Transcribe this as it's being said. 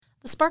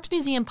The Sparks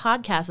Museum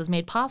podcast is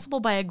made possible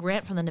by a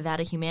grant from the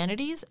Nevada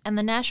Humanities and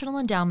the National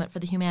Endowment for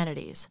the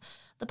Humanities.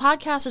 The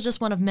podcast is just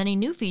one of many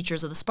new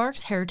features of the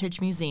Sparks Heritage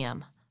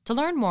Museum. To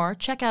learn more,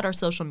 check out our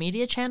social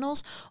media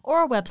channels or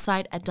our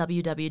website at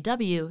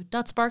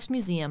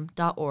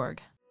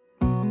www.sparksmuseum.org.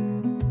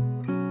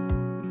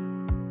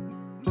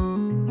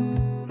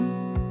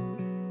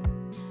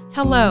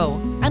 Hello,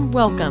 and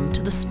welcome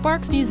to the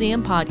Sparks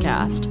Museum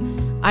podcast.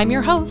 I'm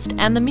your host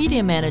and the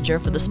media manager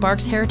for the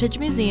Sparks Heritage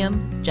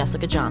Museum,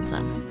 Jessica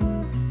Johnson.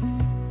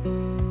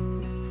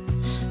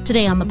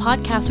 Today on the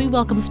podcast, we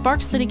welcome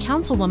Sparks City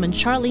Councilwoman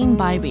Charlene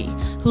Bybee,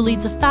 who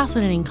leads a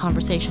fascinating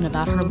conversation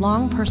about her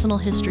long personal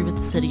history with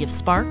the city of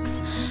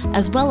Sparks,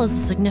 as well as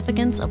the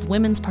significance of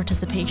women's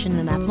participation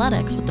in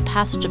athletics with the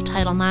passage of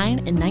Title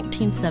IX in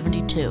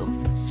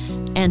 1972,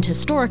 and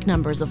historic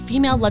numbers of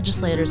female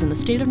legislators in the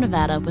state of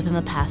Nevada within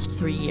the past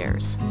 3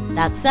 years.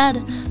 That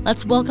said,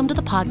 let's welcome to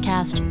the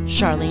podcast,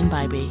 Charlene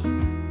Bybee.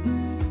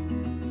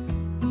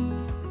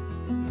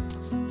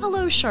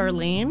 Hello,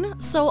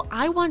 Charlene. So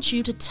I want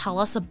you to tell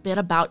us a bit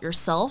about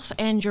yourself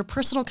and your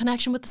personal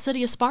connection with the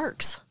city of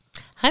Sparks.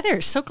 Hi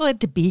there. So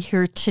glad to be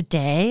here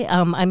today.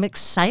 I'm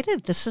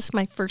excited. This is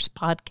my first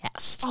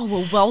podcast. Oh,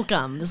 well,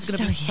 welcome. This is going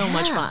to be so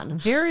much fun.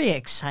 Very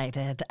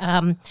excited.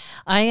 I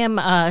am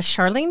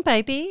Charlene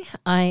Bybee.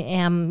 I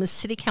am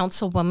City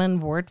Councilwoman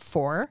Ward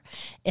 4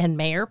 and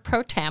Mayor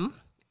Pro Tem,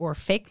 or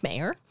fake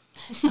mayor,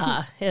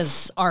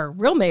 as our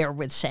real mayor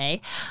would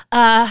say.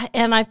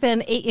 And I've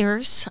been 8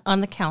 years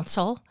on the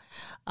council.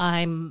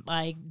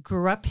 I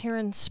grew up here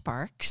in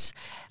Sparks.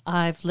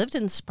 I've lived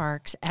in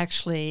Sparks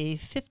actually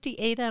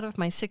 58 out of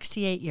my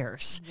 68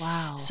 years.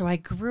 Wow. So I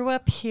grew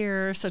up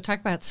here. So talk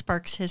about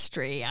Sparks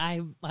history.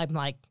 I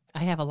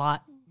have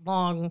a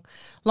long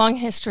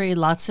history,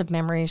 lots of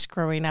memories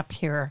growing up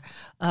here.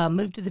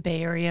 Moved to the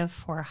Bay Area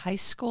for high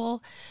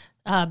school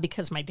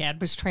because my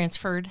dad was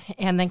transferred,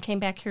 and then came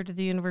back here to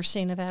the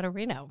University of Nevada,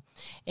 Reno,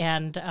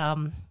 and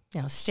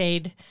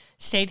stayed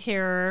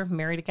here,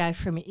 married a guy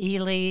from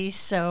Ely,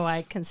 so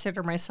I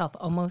consider myself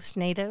almost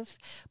native,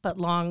 but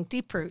long,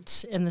 deep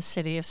roots in the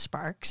city of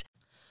Sparks.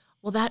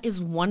 Well, that is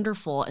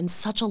wonderful, and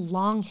such a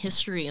long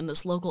history in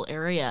this local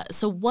area.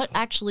 So what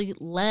actually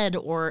led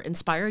or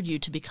inspired you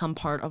to become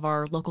part of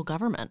our local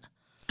government?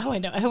 Oh, I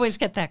know. I always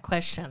get that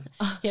question.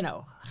 I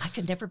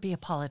could never be a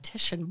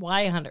politician.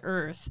 Why on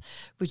earth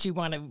would you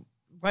want to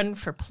run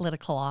for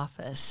political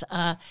office?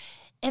 And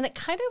it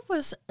kind of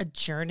was a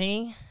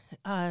journey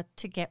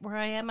to get where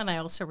I am. And I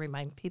also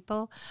remind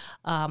people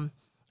I'm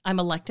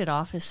elected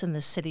office in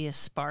the city of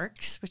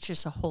Sparks, which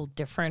is a whole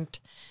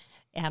different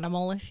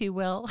animal, if you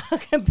will,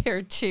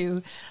 compared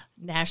to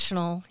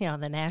national,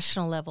 the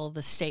national level,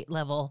 the state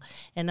level,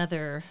 and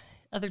other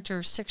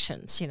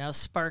jurisdictions.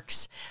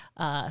 Sparks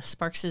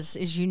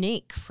is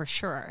unique for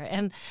sure.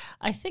 And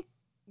I think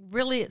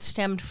really it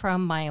stemmed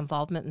from my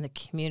involvement in the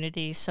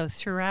community. So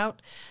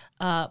throughout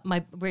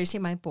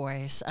raising my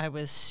boys, I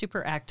was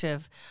super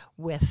active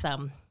with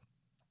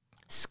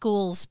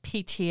schools,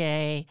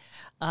 PTA,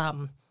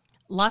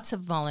 lots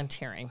of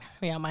volunteering.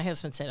 My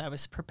husband said I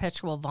was a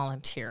perpetual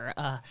volunteer.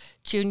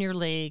 Junior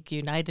League,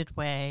 United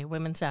Way,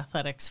 women's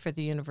athletics for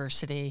the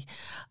university,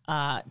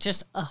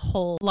 just a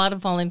whole lot of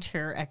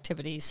volunteer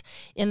activities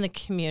in the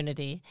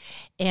community.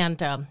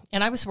 And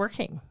I was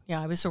working.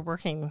 I was a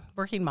working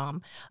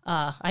mom.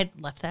 I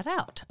left that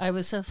out. I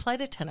was a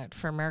flight attendant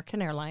for American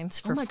Airlines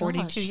for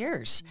 42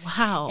 years.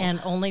 Wow.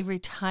 And only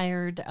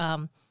retired.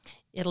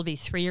 It'll be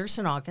 3 years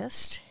in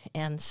August,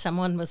 and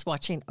someone was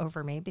watching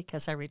over me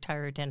because I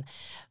retired in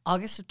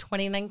August of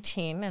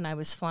 2019, and I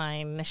was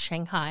flying to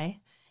Shanghai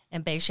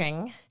and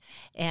Beijing,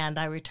 and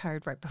I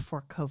retired right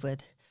before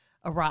COVID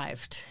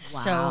arrived. Wow.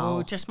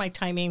 So just my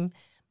timing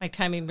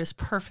was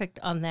perfect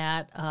on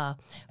that.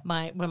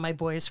 When my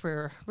boys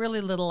were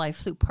really little, I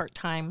flew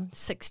part-time,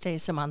 6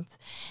 days a month,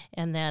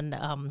 and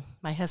then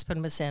my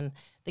husband was in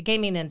the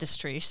gaming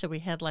industry, so we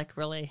had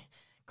really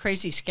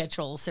crazy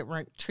schedules that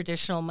weren't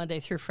traditional Monday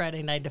through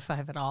Friday, 9 to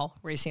 5 at all,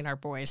 raising our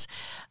boys.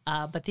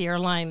 But the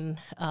airline,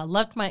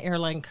 loved my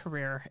airline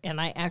career, and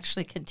I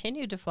actually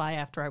continued to fly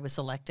after I was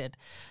elected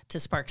to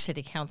Sparks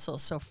City Council.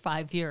 So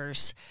 5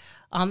 years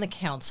on the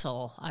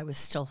council, I was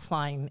still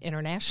flying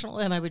international,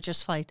 and I would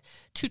just fly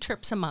 2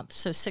 trips a month.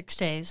 So 6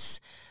 days,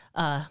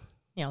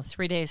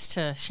 3 days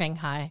to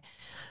Shanghai,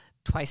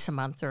 twice a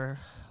month, or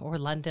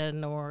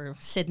London or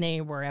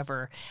Sydney,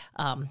 wherever.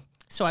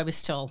 So I was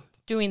still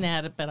doing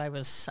that, but I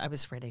was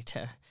ready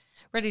to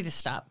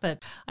stop.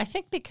 But I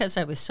think because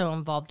I was so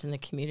involved in the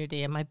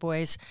community, and my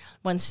boys,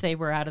 once they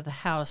were out of the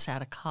house,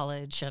 out of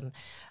college, and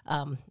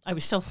I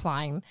was still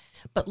flying,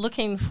 but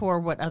looking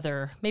for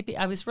maybe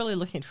I was really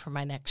looking for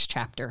my next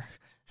chapter.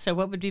 So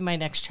what would be my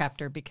next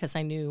chapter? Because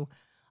I knew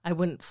I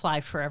wouldn't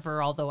fly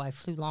forever, although I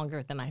flew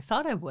longer than I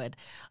thought I would.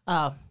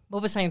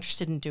 What was I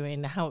interested in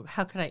doing? How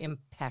could I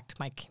impact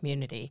my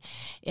community?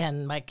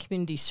 And my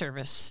community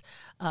service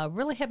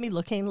really had me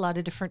looking in a lot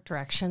of different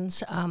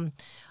directions.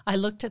 I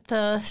looked at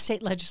the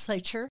state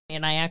legislature,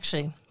 and I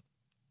actually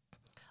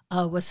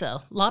was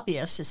a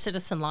lobbyist, a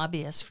citizen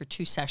lobbyist for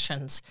 2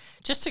 sessions,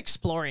 just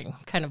exploring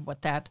kind of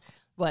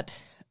what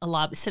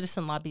a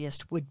citizen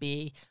lobbyist would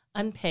be,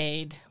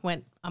 unpaid,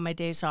 went on my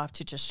days off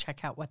to just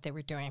check out what they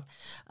were doing.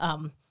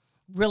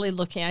 Really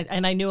looking at,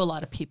 and I knew a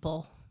lot of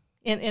people.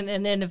 In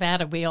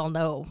Nevada, we all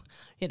know,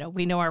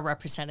 we know our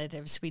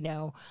representatives, we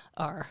know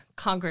our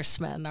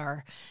congressmen,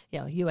 our,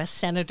 U.S.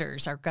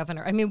 senators, our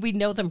governor. I mean, we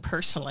know them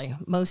personally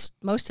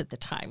most of the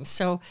time.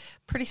 So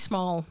pretty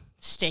small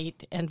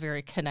state and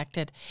very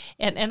connected.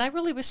 And I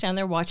really was down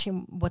there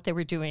watching what they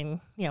were doing,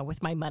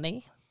 with my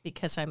money,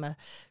 because I'm a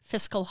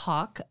fiscal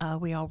hawk.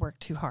 We all work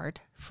too hard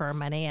for our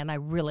money, and I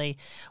really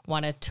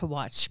wanted to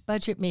watch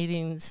budget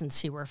meetings and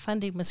see where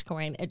funding was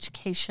going.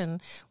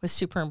 Education was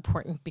super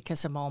important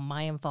because of all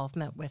my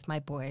involvement with my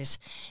boys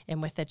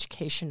and with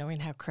education, knowing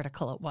how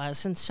critical it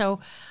was. And so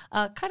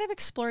kind of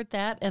explored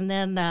that, and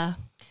then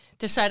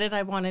decided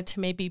I wanted to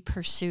maybe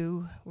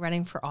pursue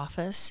running for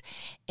office,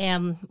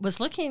 and was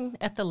looking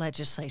at the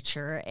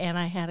legislature, and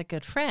I had a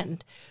good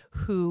friend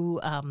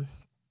who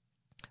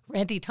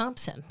Randy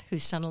Thompson,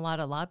 who's done a lot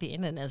of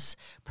lobbying and is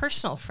a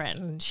personal friend.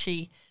 And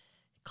she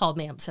called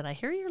me up and said, I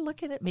hear you're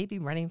looking at maybe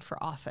running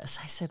for office.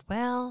 I said,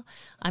 well,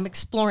 I'm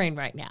exploring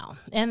right now.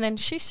 And then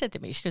she said to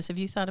me, she goes, have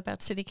you thought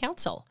about city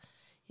council?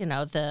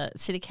 The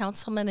city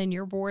councilman in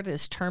your ward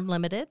is term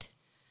limited,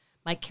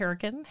 Mike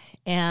Kerrigan.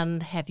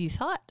 And have you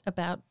thought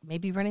about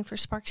maybe running for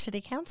Sparks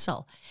City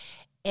Council?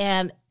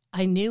 And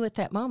I knew at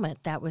that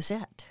moment that was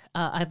it.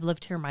 I've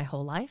lived here my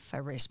whole life. I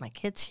raised my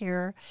kids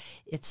here.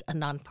 It's a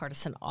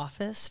nonpartisan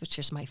office, which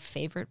is my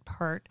favorite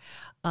part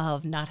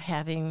of not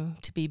having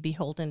to be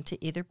beholden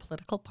to either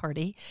political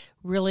party,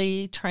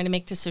 really trying to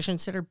make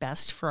decisions that are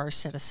best for our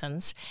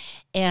citizens.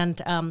 And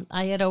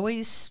I had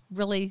always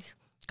really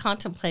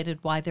contemplated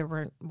why there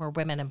weren't more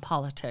women in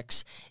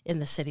politics in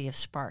the city of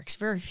Sparks.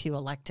 Very few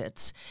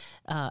electeds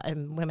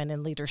and women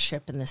in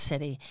leadership in the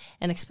city,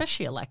 and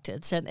especially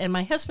electeds. And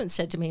my husband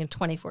said to me in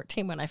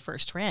 2014 when I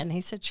first ran,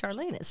 he said,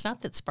 Charlene, it's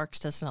not that Sparks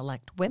doesn't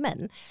elect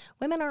women.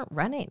 Women aren't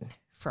running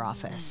for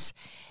office.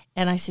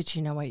 And I said,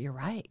 you know what, you're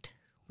right.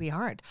 We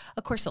aren't.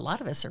 Of course, a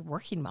lot of us are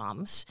working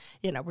moms.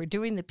 We're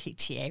doing the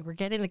PTA. We're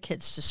getting the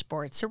kids to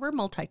sports. So we're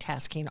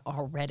multitasking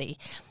already.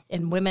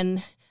 And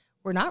women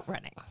were not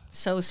running.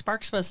 So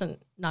Sparks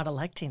wasn't not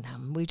electing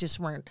them. We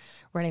just weren't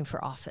running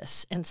for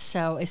office. And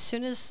so as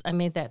soon as I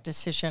made that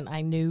decision,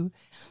 I knew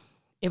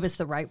it was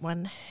the right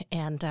one,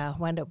 and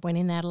wound up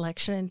winning that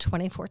election in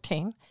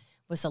 2014.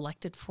 Was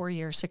elected 4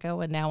 years ago,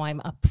 and now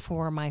I'm up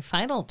for my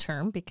final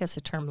term because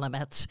of term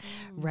limits.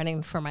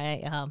 Running for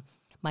my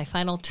my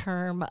final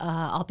term.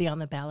 I'll be on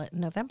the ballot in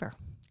November.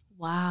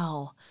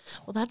 Wow.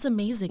 Well, that's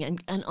amazing.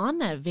 And on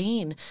that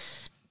vein,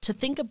 to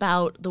think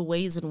about the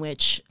ways in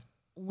which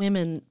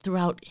women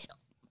throughout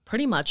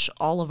pretty much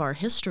all of our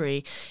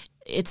history,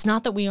 it's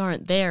not that we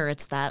aren't there,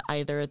 it's that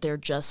either there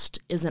just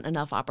isn't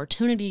enough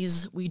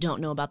opportunities, we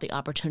don't know about the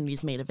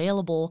opportunities made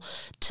available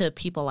to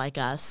people like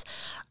us.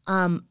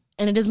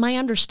 And it is my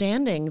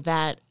understanding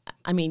that,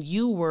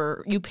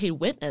 you paid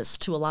witness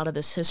to a lot of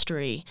this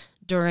history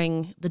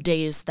during the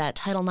days that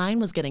Title IX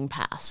was getting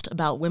passed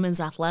about women's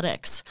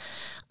athletics,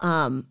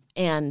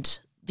 and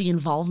the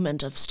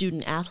involvement of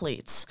student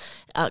athletes.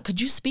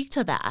 Could you speak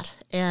to that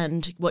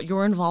and what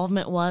your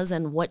involvement was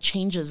and what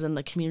changes in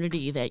the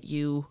community that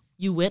you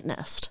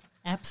witnessed?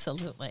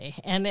 Absolutely.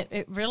 And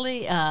it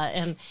really,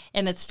 and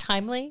it's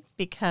timely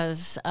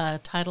because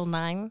Title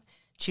IX,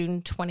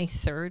 June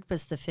 23rd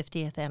was the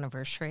 50th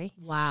anniversary.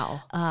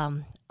 Wow.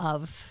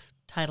 Of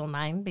Title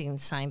IX being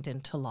signed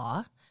into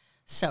law.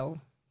 So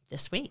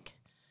this week,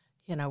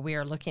 we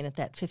are looking at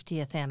that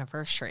 50th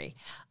anniversary.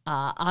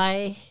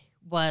 I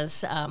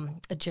was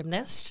a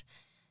gymnast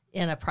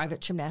in a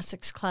private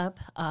gymnastics club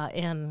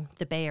in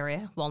the Bay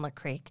Area, Walnut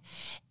Creek,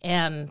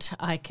 and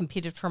I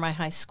competed for my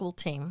high school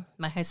team.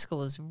 My high school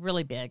was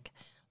really big,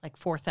 like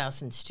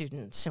 4,000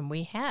 students, and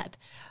we had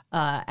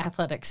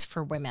athletics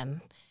for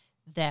women,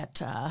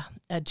 that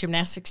a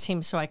gymnastics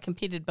team, so I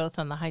competed both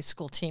on the high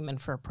school team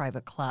and for a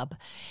private club,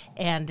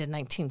 and in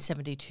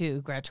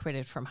 1972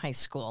 graduated from high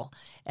school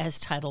as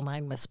Title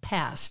IX was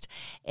passed.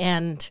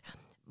 And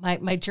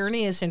my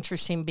journey is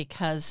interesting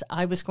because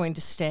I was going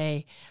to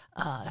stay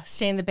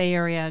in the Bay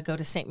Area, go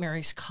to St.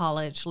 Mary's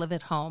College, live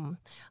at home.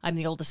 I'm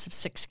the oldest of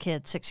 6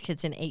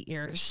 kids in 8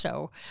 years.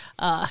 So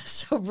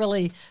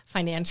really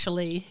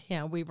financially,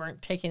 we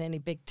weren't taking any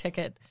big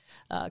ticket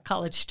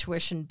college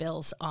tuition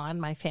bills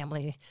on my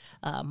family.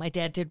 My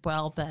dad did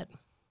well, but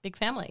big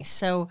family.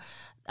 So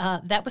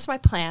that was my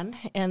plan,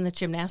 and the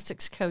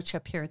gymnastics coach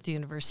up here at the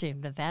University of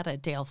Nevada,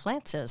 Dale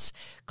Francis,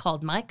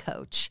 called my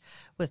coach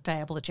with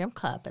Diablo Gym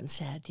Club and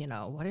said,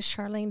 what is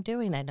Charlene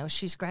doing? I know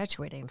she's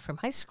graduating from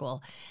high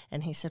school.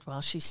 And he said,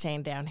 well, she's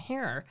staying down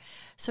here.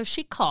 So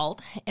she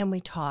called, and we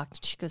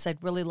talked. She goes,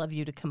 I'd really love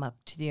you to come up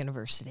to the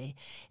university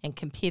and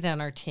compete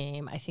on our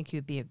team. I think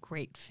you'd be a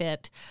great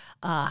fit.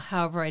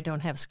 However, I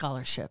don't have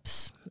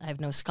scholarships. I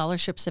have no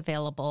scholarships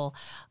available.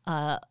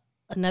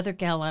 Another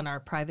gal on our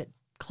private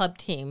club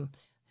team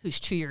who's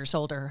 2 years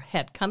older,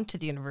 had come to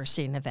the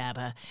University of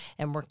Nevada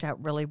and worked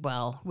out really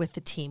well with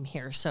the team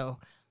here. So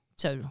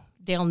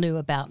Dale knew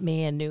about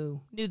me and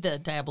knew the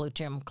Diablo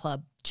Gym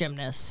Club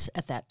gymnasts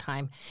at that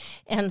time.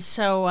 And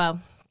so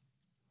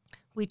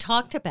we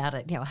talked about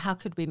it, how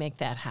could we make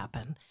that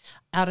happen?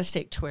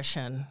 Out-of-state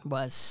tuition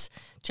was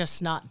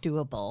just not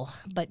doable,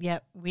 but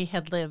yet I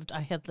had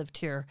lived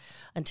here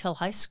until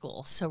high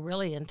school. So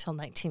really until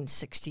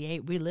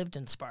 1968, we lived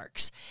in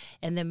Sparks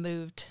and then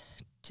moved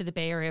to the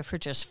Bay Area for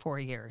just 4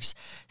 years.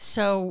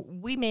 So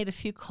we made a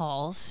few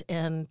calls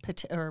and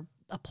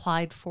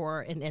applied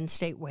for an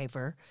in-state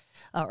waiver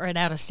or an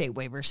out-of-state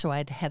waiver, so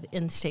I'd have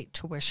in-state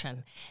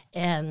tuition.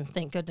 And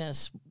thank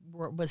goodness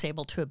was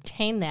able to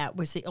obtain that.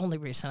 Was the only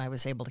reason I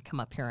was able to come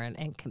up here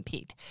and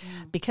compete,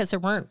 because there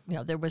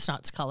was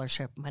not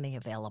scholarship money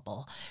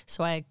available.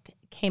 So I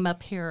came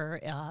up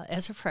here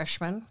as a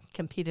freshman,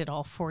 competed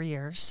all 4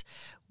 years.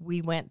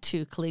 We went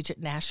to collegiate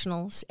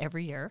nationals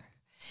every year.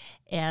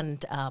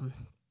 And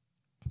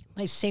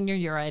my senior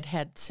year, I'd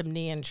had some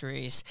knee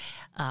injuries,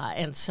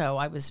 and so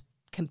I was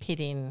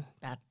competing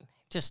at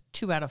just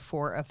 2 out of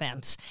 4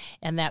 events.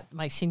 And that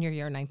my senior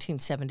year,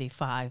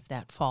 1975,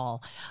 that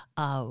fall,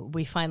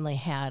 we finally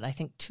had, I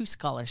think, 2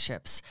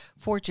 scholarships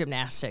for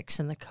gymnastics.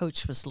 And the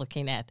coach was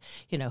looking at,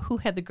 who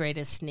had the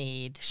greatest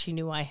need. She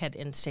knew I had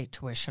in-state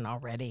tuition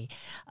already.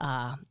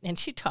 And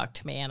she talked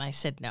to me, and I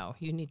said, no,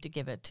 you need to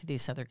give it to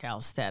these other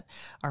gals that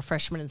are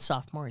freshmen and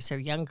sophomores. They're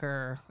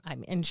younger.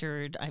 I'm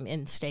injured. I'm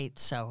in-state.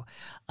 So,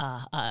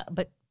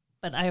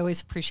 But I always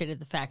appreciated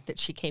the fact that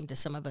she came to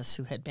some of us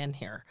who had been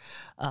here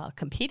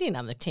competing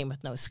on the team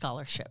with no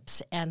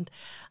scholarships. And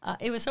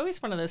it was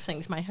always one of those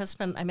things.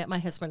 I met my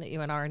husband at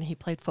UNR, and he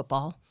played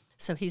football.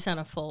 So he's on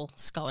a full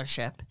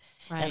scholarship.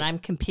 Right. And I'm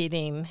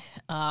competing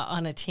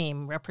on a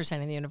team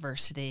representing the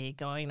university,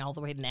 going all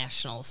the way to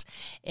nationals,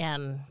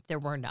 and there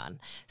were none.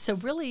 So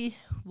really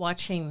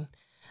watching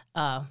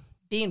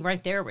being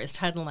right there as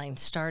Title IX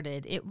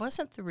started, it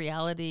wasn't the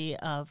reality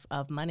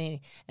of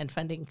money and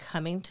funding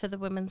coming to the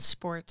women's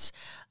sports.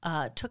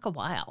 It took a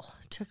while.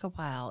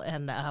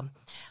 And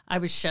I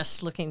was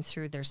just looking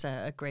through, there's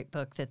a great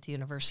book that the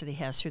university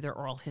has through their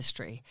oral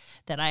history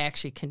that I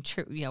actually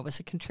was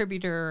a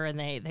contributor, and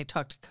they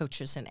talked to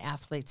coaches and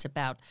athletes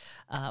about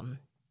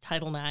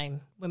Title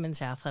IX,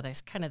 women's athletics,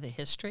 kind of the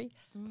history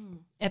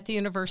at the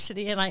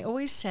university. And I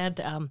always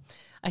said,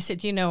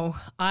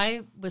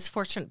 I was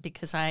fortunate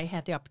because I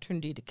had the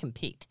opportunity to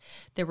compete.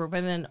 There were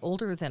women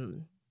older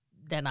than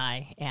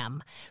I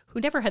am who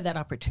never had that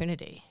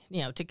opportunity,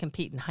 to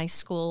compete in high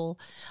school,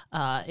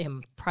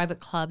 in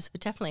private clubs,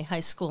 but definitely high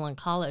school and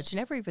college.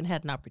 Never even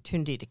had an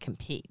opportunity to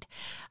compete.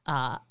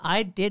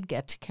 I did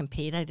get to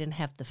compete. I didn't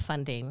have the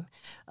funding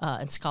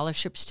and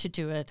scholarships to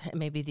do it, and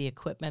maybe the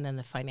equipment and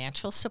the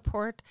financial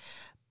support.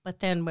 But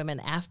then women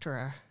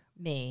after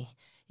me,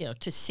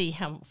 to see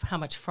how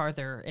much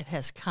farther it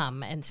has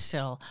come, and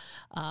still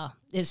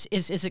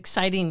is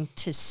exciting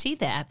to see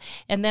that.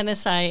 And then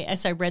as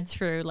I read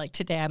through, like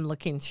today, I'm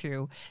looking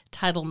through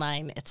Title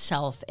IX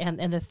itself, and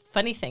the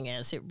funny thing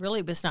is, it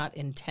really was not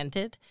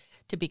intended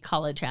to be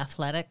college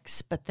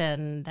athletics, but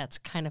then that's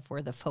kind of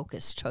where the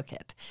focus took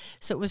it.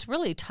 So it was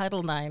really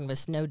Title IX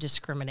was no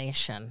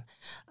discrimination,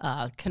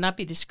 cannot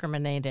be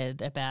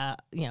discriminated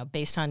about,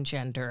 based on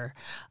gender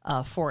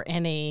for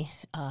any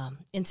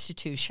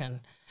institution,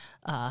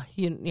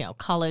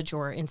 college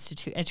or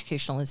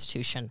educational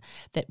institution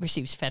that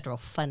receives federal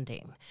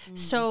funding.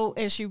 So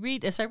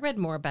as I read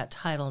more about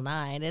Title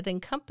IX, it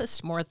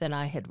encompassed more than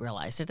I had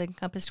realized. It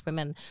encompassed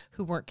women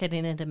who weren't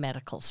getting into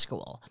medical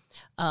school,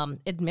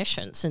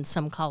 admissions in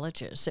some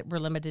colleges that were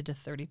limited to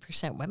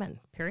 30% women,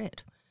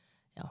 period.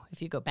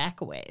 If you go back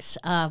a ways,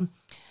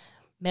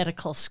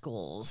 medical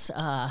schools,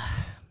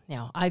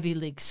 Ivy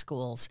League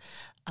schools,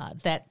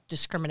 that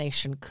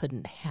discrimination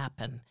couldn't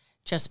happen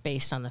just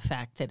based on the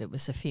fact that it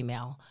was a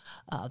female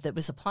that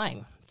was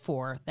applying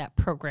for that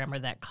program or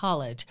that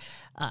college.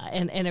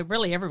 And it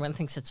really, everyone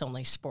thinks it's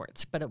only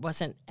sports, but it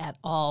wasn't at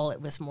all.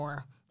 It was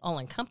more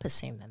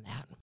all-encompassing than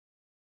that.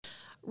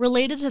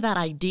 Related to that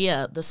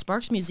idea, the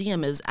Sparks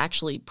Museum is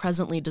actually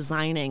presently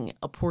designing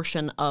a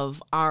portion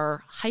of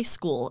our high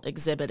school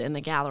exhibit in the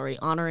gallery,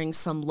 honoring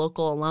some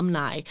local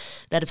alumni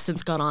that have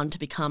since gone on to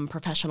become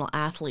professional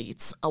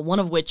athletes, one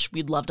of which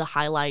we'd love to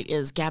highlight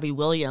is Gabby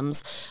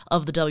Williams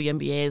of the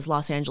WNBA's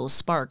Los Angeles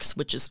Sparks,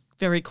 which is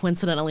very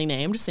coincidentally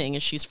named, seeing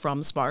as she's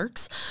from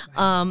Sparks.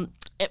 Right.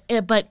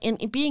 But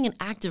in being an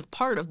active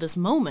part of this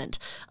moment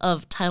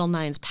of Title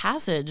IX's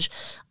passage,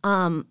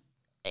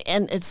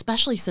 and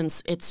especially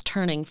since it's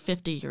turning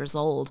 50 years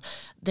old,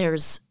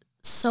 there's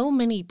so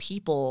many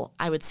people,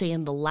 I would say,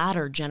 in the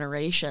latter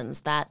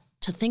generations that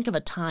to think of a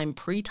time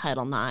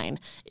pre-Title IX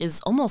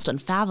is almost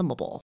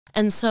unfathomable.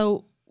 And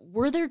so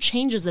Were there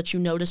changes that you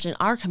noticed in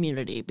our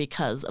community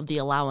because of the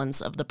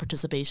allowance of the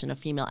participation of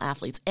female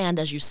athletes, and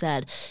as you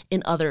said,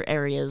 in other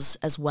areas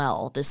as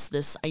well,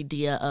 this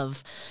idea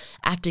of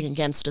acting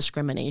against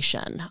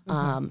discrimination?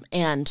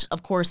 And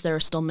of course, there are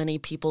still many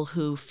people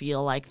who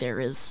feel like there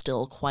is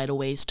still quite a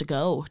ways to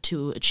go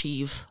to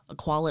achieve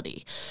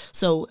equality.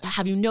 So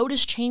have you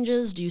noticed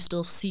changes? Do you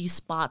still see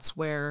spots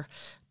where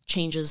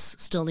changes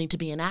still need to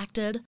be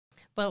enacted?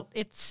 Well,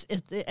 it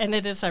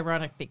is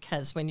ironic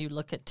because when you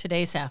look at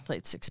today's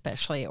athletes,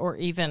 especially, or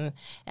even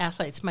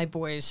athletes, my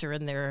boys are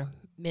in their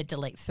mid to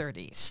late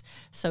 30s.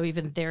 So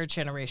even their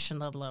generation,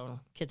 let alone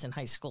kids in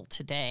high school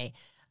today,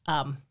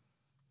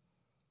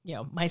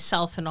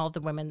 myself and all the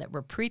women that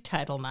were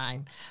pre-Title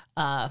IX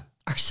are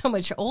so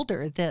much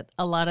older that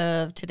a lot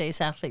of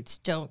today's athletes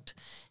don't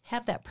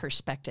have that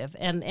perspective.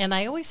 And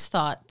I always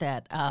thought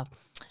that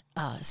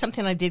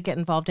something I did get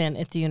involved in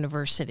at the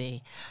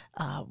university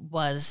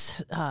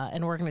was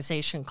an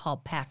organization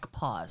called Pack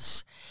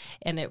Pause,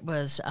 and it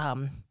was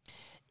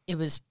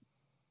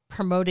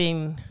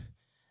promoting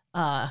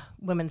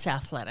women's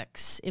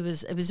athletics. It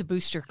was a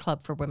booster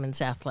club for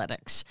women's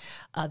athletics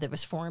that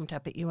was formed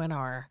up at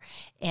UNR,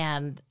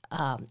 and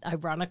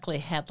ironically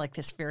had like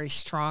this very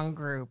strong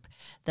group.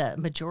 The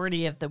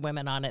majority of the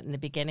women on it in the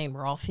beginning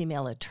were all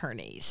female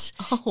attorneys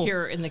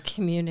here in the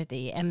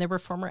community, and there were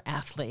former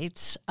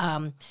athletes.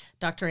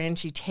 Dr.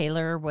 Angie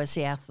Taylor was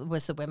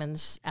the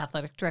women's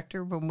athletic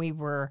director when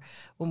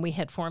we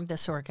had formed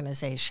this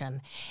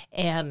organization,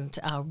 and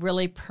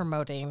really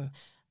promoting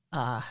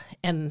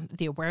and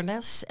the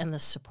awareness and the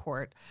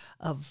support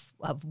of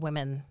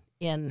women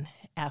in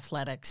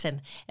athletics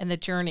and the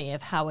journey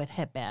of how it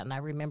had been. I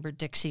remember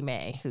Dixie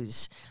May,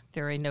 who's a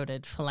very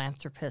noted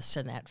philanthropist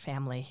in that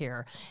family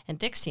here. And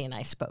Dixie and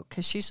I spoke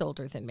because she's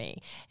older than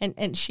me.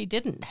 And she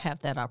didn't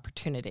have that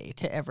opportunity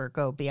to ever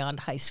go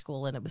beyond high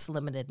school, and it was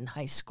limited in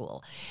high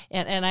school.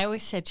 And I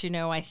always said,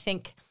 I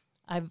think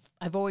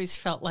I've always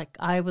felt like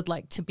I would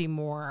like to be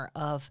more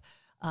of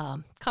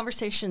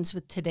conversations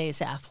with today's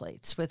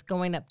athletes, with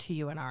going up to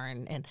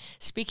UNR and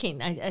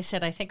speaking. I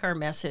said, I think our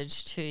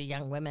message to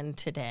young women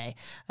today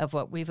of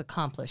what we've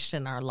accomplished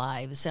in our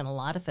lives, and a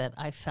lot of it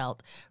I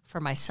felt for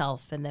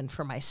myself and then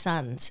for my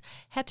sons,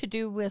 had to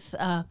do with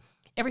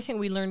everything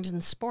we learned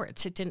in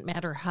sports. It didn't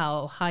matter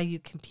how high you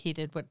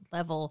competed, what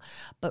level,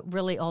 but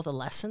really all the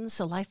lessons,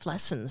 the life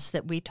lessons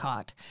that we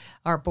taught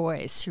our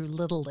boys through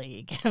Little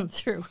League and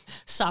through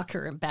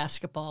soccer and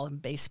basketball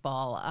and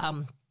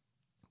baseball.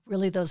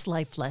 Really those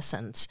life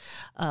lessons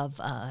of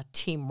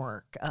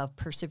teamwork, of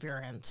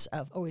perseverance,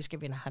 of always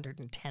giving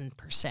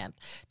 110%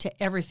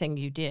 to everything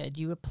you did.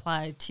 You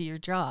applied to your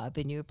job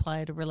and you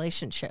applied to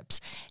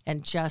relationships,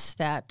 and just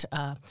that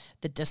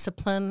the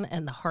discipline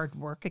and the hard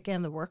work,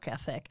 again, the work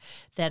ethic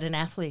that an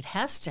athlete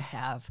has to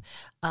have,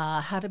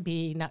 how to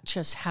be, not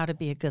just how to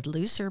be a good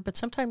loser, but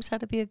sometimes how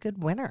to be a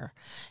good winner.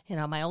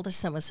 My oldest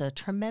son was a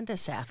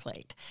tremendous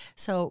athlete.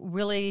 So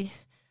really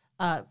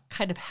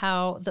kind of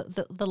how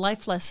the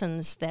life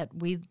lessons that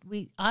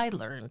I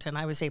learned and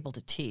I was able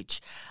to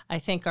teach. I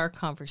think our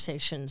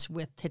conversations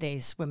with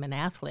today's women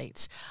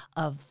athletes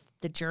of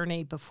the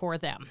journey before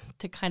them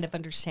to kind of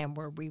understand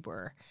where we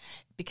were,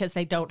 because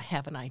they don't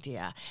have an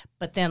idea.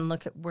 But then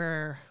look at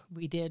where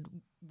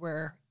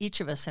each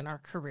of us in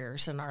our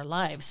careers and our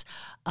lives,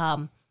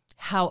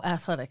 how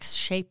athletics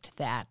shaped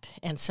that.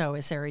 And so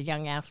as they're a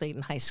young athlete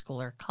in high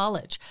school or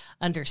college,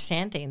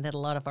 understanding that a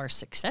lot of our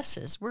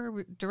successes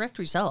were a direct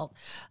result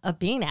of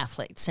being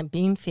athletes and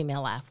being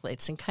female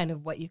athletes and kind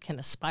of what you can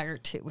aspire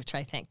to, which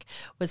I think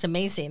was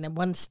amazing. And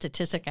one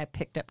statistic I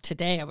picked up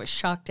today I was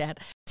shocked at.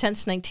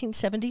 Since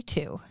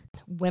 1972,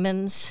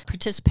 women's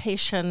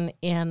participation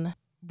in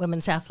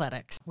women's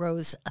athletics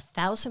rose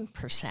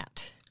 1,000%.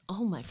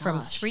 Oh my gosh.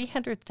 From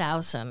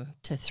 300,000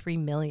 to 3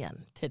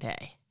 million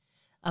today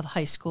of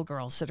high school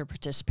girls that are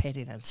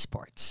participating in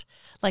sports.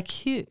 Like,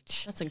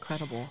 huge. That's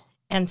incredible.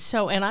 And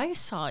I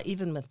saw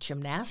even with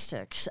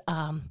gymnastics,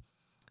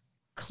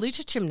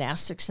 collegiate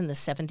gymnastics in the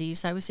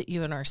 70s. I was at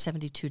UNR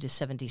 72 to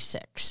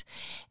 76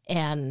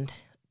 and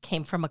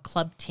came from a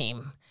club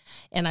team.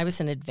 And I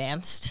was an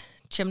advanced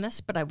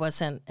gymnast, but I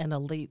wasn't an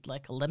elite,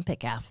 like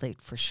Olympic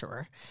athlete for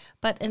sure,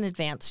 but an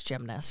advanced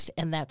gymnast.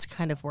 And that's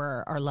kind of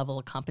where our level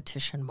of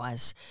competition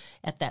was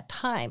at that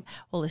time.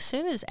 Well, as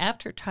soon as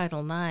after Title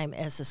IX,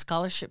 as the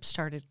scholarships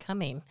started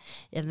coming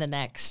in the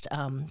next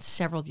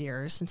several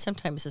years, and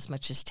sometimes as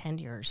much as 10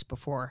 years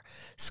before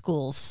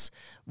schools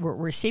were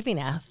receiving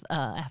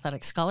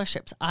athletic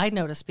scholarships, I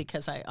noticed,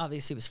 because I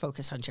obviously was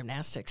focused on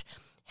gymnastics,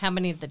 how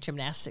many of the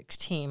gymnastics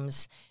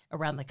teams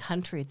around the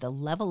country, the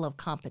level of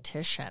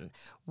competition,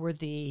 were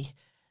the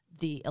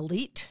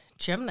elite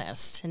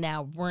gymnasts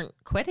now weren't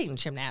quitting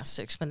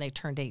gymnastics when they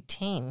turned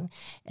 18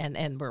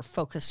 and were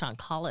focused on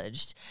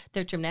college.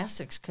 Their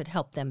gymnastics could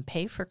help them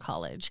pay for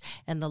college,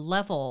 and the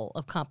level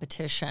of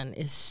competition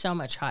is so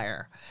much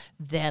higher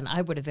than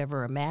I would have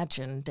ever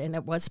imagined, and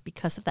it was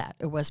because of that.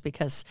 It was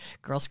because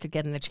girls could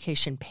get an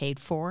education paid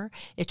for.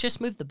 It just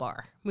moved the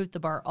bar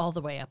all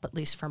the way up, at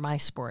least for my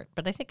sport,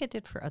 but I think it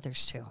did for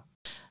others too.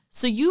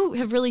 So you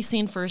have really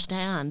seen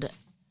firsthand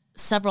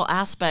several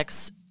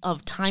aspects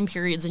of time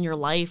periods in your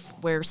life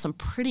where some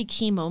pretty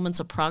key moments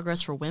of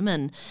progress for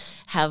women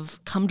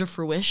have come to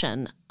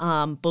fruition,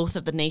 both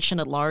at the nation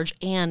at large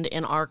and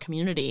in our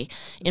community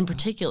in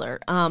particular.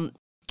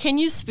 Can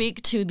you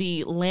speak to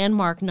the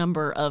landmark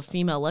number of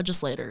female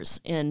legislators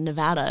in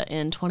Nevada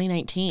in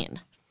 2019?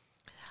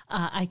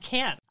 I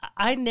can't.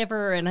 I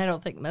never, and I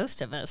don't think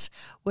most of us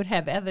would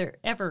have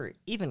ever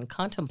even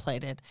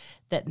contemplated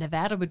that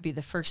Nevada would be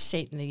the first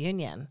state in the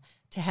union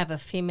to have a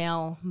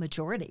female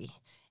majority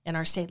in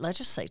our state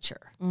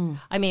legislature.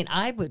 I mean,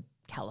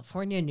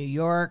 California, New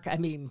York,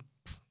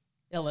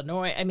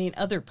 Illinois,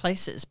 other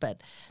places,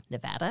 but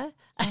Nevada,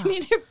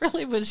 it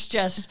really was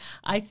just,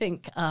 I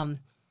think,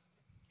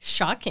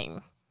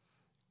 shocking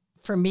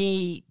for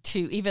me to,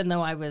 even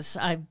though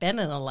I've been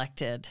an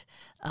elected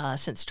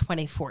since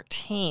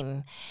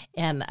 2014,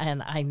 and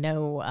I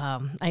know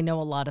a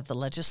lot of the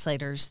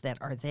legislators that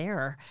are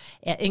there,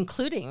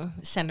 including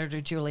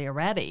Senator Julia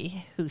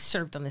Ratty, who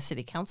served on the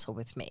city council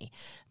with me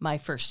my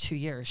first 2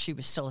 years. She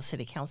was still a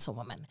city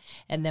councilwoman,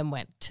 and then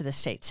went to the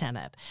state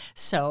senate.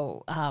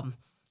 So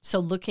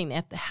looking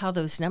at how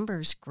those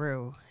numbers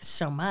grew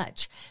so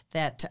much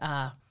that.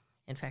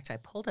 In fact, I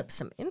pulled up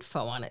some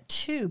info on it,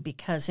 too,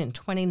 because in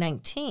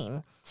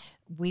 2019,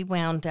 we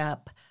wound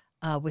up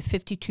with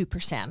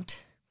 52%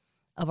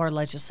 of our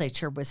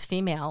legislature was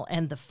female,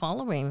 and the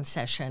following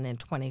session in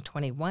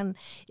 2021,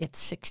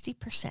 it's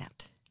 60%.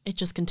 It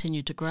just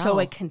continued to grow. So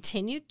it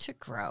continued to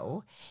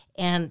grow,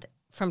 and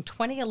from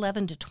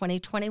 2011 to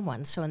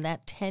 2021, so in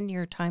that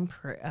 10-year time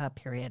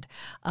period,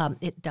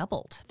 it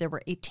doubled. There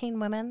were 18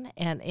 women,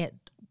 and it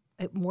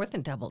more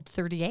than doubled,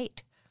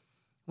 38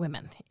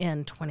 women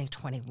in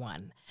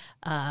 2021.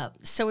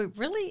 So it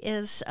really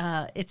is,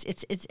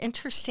 it's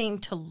interesting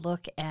to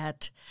look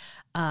at,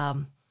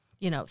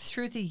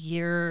 through the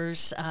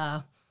years,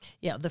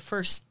 the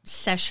first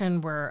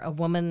session where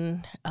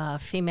a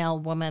female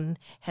woman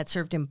had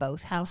served in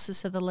both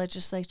houses of the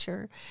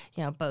legislature,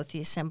 both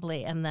the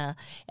Assembly and the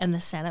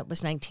Senate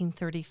was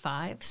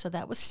 1935. So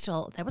that was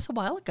a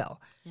while ago.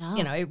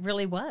 Yeah. It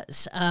really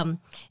was. And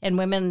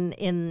women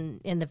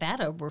in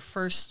Nevada were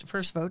first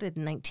voted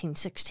in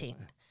 1916.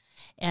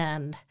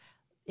 And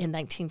in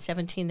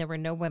 1917, there were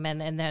no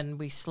women, and then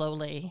we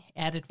slowly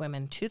added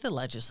women to the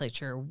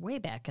legislature way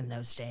back in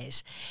those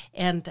days.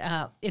 And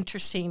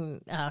interesting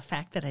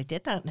fact that I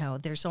did not know,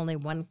 there's only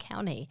one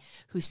county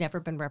who's never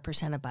been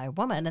represented by a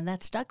woman, and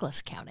that's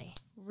Douglas County.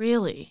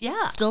 Really?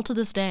 Yeah. Still to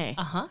this day?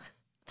 Uh-huh.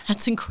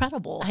 That's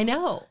incredible. I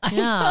know.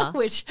 Yeah.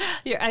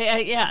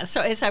 So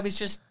as I was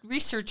just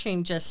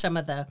researching just some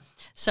of the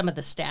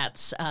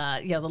stats,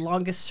 the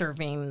longest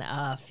serving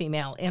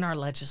female in our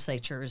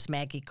legislature is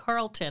Maggie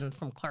Carlton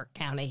from Clark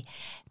County,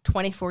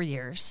 24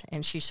 years,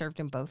 and she served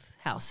in both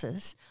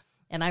houses.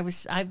 And I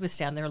was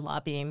down there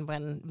lobbying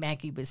when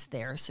Maggie was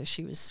there, so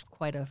she was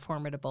quite a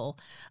formidable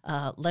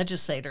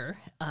legislator.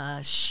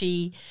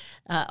 She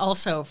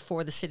also,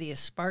 for the city of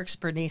Sparks,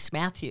 Bernice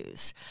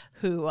Matthews,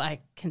 who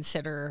I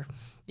consider,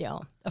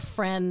 a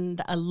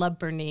friend. I love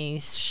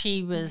Bernice.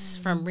 She was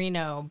from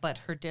Reno, but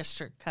her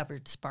district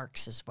covered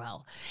Sparks as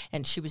well.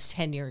 And she was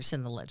 10 years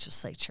in the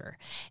legislature.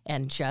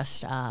 And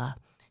just...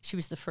 she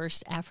was the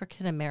first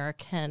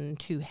African-American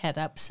to head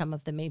up some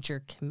of the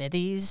major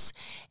committees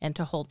and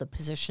to hold the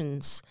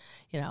positions,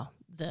 in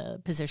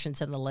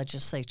the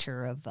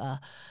legislature of, I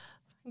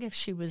guess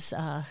she was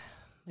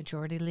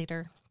majority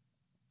leader.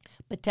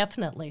 But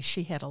definitely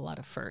she had a lot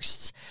of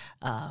firsts,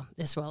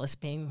 as well as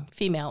being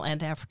female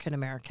and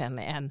African-American,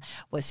 and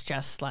was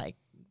just like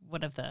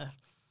one of the,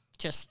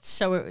 just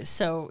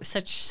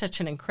such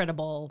an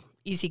incredible,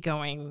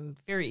 easygoing,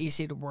 very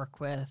easy to work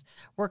with,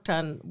 worked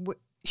on...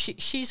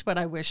 She's what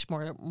I wish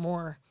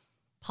more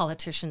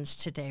politicians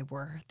today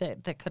were,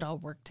 that could all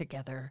work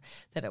together,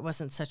 that it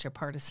wasn't such a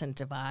partisan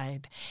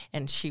divide.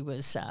 And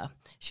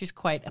she's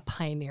quite a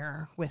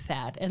pioneer with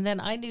that. And then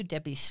I knew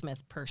Debbie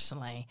Smith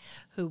personally,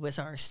 who was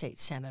our state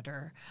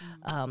senator,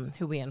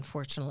 who we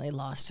unfortunately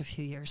lost a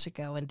few years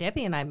ago. And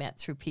Debbie and I met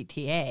through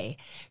PTA.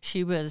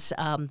 She was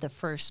the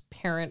first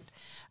parent,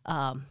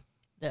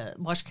 the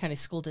Washington County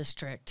School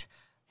District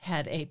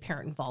had a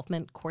parent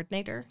involvement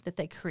coordinator that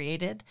they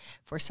created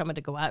for someone to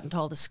go out into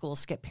all the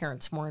schools, get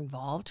parents more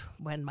involved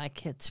when my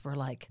kids were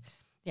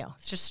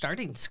just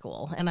starting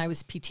school. And I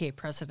was PTA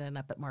president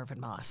up at Marvin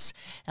Moss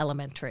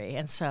Elementary.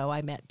 And so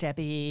I met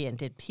Debbie and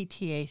did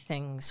PTA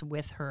things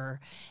with her,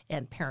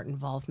 and parent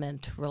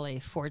involvement, really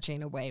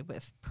forging a way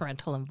with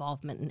parental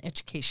involvement, and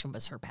education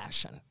was her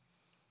passion.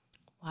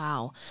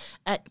 Wow.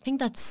 I think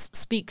that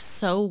speaks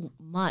so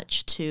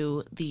much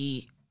to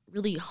the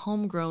really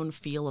homegrown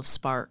feel of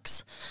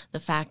Sparks. The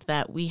fact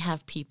that we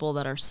have people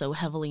that are so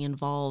heavily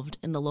involved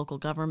in the local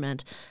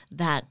government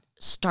that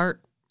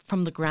start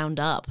from the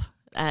ground up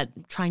at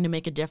trying to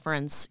make a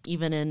difference,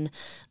 even in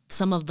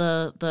some of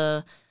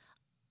the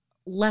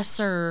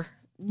lesser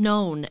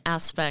known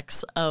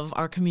aspects of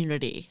our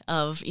community,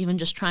 of even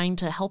just trying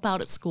to help out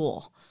at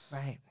school.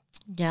 Right.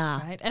 Yeah.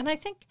 Right. And I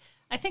think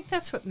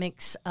that's what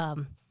makes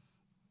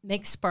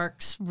makes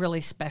Sparks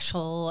really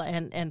special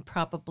and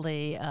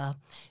probably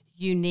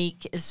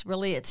unique is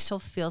really it still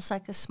feels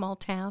like a small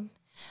town.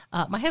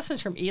 My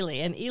husband's from Ely,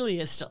 and Ely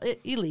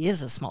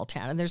is a small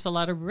town, and there's a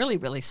lot of really,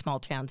 really small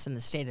towns in the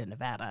state of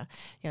Nevada.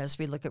 As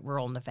we look at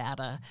rural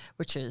Nevada,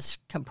 which is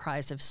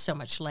comprised of so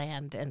much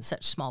land and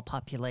such small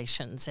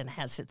populations and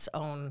has its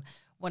own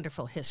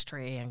wonderful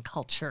history and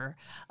culture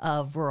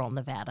of rural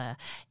Nevada.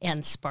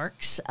 And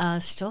Sparks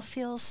still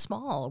feels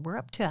small. We're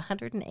up to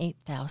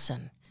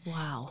 108,000.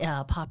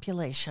 Wow.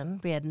 Population.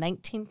 We had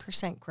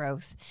 19%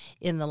 growth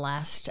in the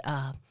last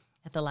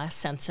at the last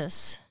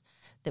census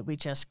that we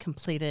just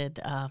completed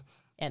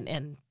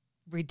and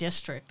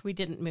redistrict. We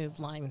didn't move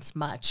lines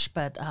much,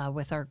 but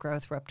with our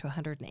growth, we're up to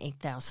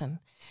 108,000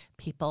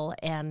 people.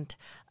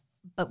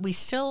 But we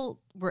still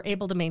were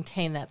able to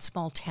maintain that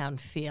small town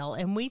feel.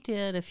 And we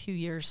did a few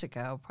years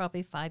ago,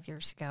 probably 5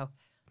 years ago,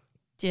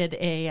 did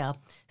a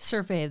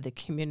survey of the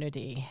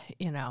community,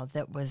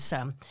 that was,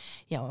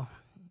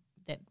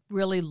 that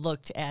really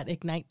looked at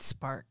Ignite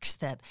Sparks,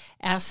 that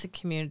asked the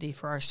community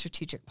for our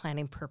strategic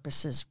planning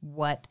purposes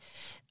what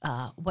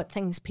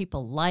things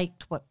people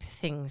liked, what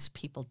things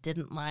people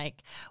didn't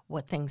like,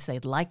 what things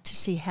they'd like to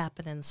see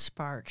happen in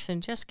Sparks,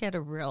 and just get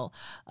a real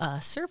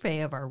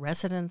survey of our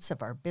residents,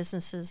 of our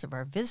businesses, of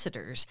our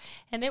visitors.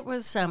 And it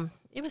was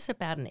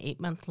about an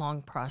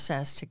 8-month-long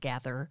process to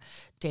gather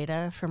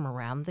data from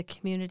around the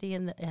community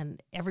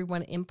and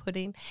everyone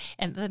inputting.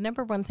 And the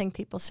number one thing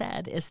people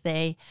said is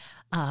they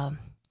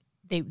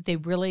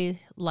really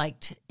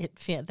liked it.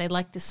 They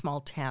liked the small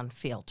town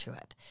feel to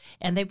it,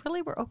 and they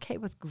really were okay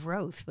with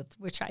growth,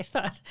 which I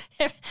thought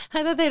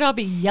they'd all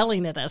be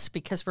yelling at us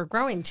because we're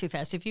growing too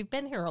fast. If you've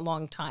been here a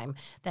long time,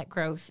 that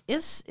growth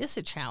is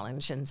a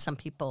challenge, and some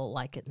people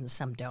like it and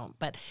some don't.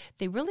 But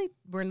they really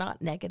were not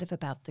negative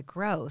about the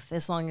growth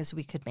as long as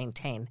we could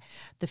maintain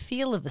the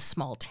feel of a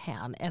small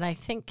town. And I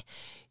think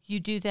you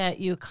do that,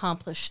 you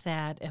accomplish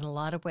that in a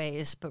lot of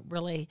ways. But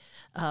really,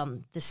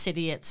 the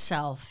city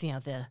itself,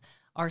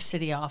 our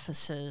city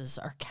offices,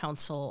 our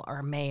council,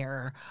 our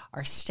mayor,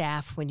 our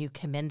staff, when you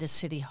come into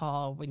City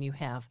Hall, when you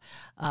have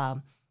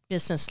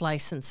business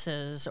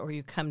licenses or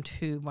you come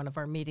to one of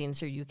our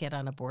meetings or you get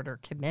on a board or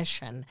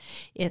commission,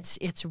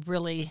 it's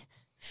really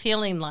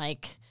feeling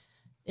like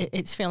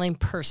it's feeling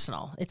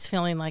personal. It's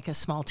feeling like a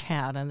small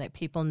town and that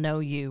people know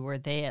you, or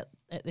they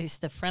at least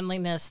the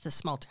friendliness, the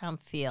small town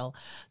feel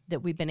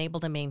that we've been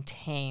able to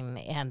maintain.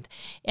 And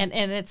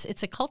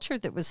it's a culture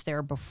that was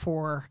there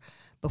before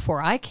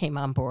I came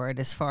on board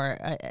as far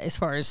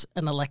as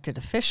an elected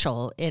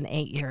official in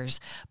 8 years.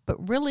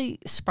 But really,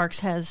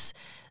 Sparks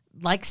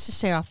likes to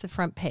stay off the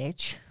front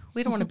page.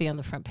 We don't want to be on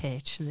the front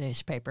page in the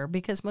newspaper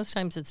because most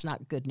times it's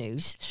not good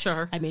news.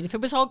 Sure. I mean, if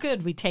it was all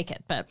good, we'd take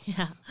it, but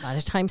a lot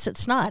of times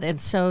it's not.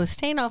 And so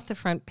staying off the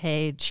front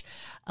page,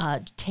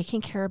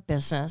 taking care of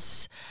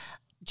business,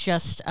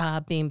 just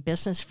being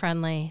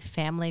business-friendly,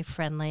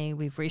 family-friendly.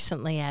 We've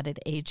recently added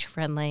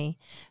age-friendly,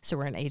 so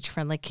we're an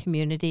age-friendly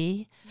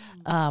community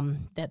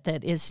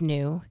that is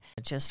new.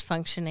 Just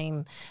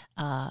functioning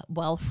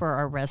well for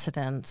our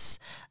residents,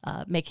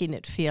 making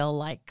it feel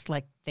like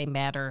they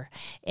matter,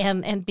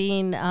 and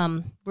being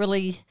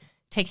really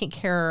taking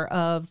care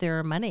of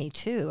their money,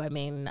 too. I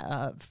mean,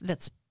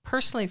 that's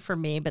personally for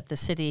me, but the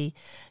city,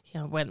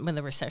 when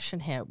the recession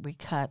hit, we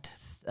cut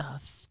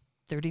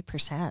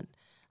 30%.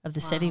 Of the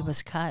city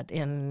was cut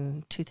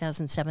in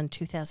 2007,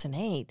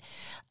 2008.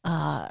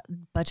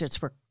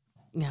 Budgets were,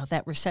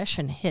 that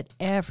recession hit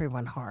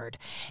everyone hard.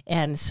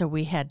 And so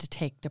we had to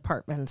take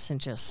departments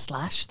and just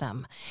slash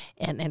them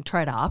and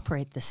try to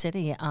operate the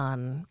city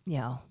on,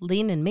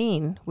 lean and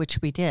mean, which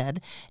we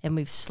did. And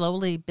we've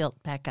slowly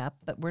built back up,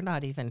 but we're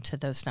not even to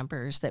those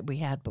numbers that we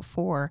had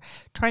before,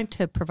 trying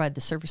to provide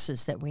the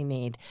services that we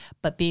need,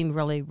 but being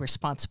really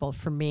responsible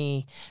for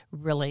me,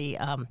 really,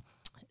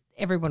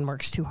 everyone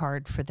works too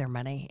hard for their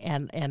money,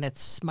 and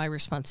it's my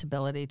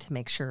responsibility to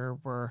make sure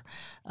we're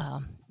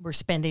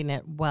spending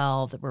it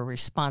well, that we're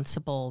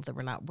responsible, that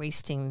we're not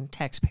wasting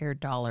taxpayer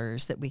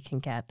dollars, that we can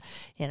get,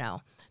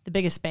 the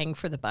biggest bang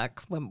for the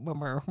buck when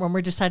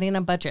we're deciding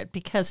a budget,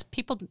 because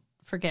people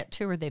forget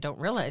too, or they don't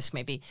realize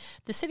maybe,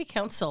 the city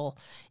council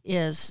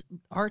is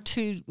our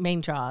two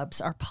main jobs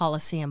are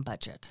policy and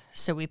budget.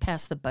 So we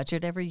pass the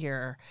budget every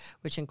year,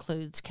 which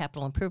includes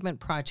capital improvement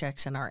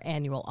projects and our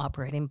annual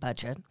operating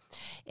budget.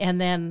 And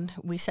then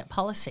we set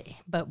policy,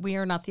 but we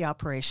are not the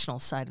operational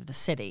side of the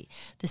city.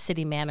 The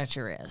city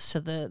manager is. So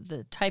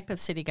the type of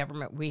city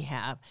government we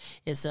have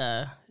is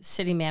a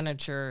city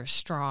manager,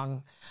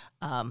 strong,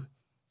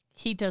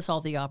 he does all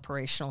the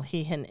operational.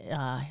 He and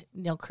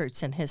Neil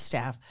Kurtz and his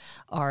staff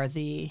are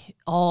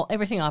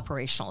everything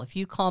operational. If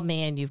you call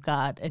me and you've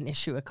got an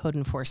issue, a code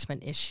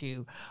enforcement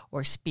issue,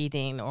 or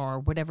speeding, or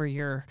whatever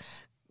your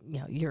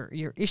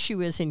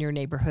issue is in your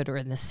neighborhood or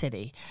in the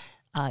city,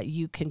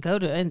 you can go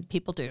to, and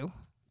people do.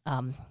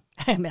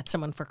 I met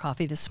someone for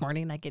coffee this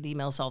morning. I get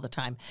emails all the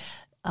time.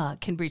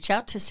 Can reach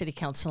out to city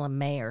council and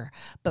mayor,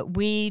 but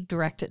we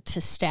direct it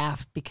to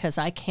staff because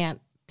I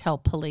can't tell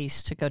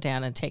police to go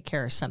down and take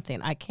care of something.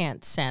 I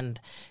can't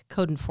send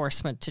code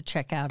enforcement to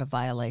check out a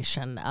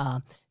violation.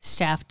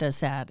 Staff does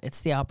that. It's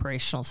the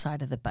operational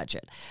side of the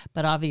budget.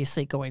 But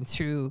obviously going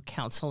through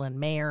council and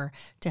mayor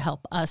to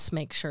help us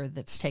make sure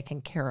that's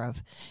taken care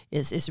of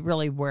is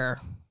really where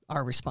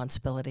our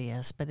responsibility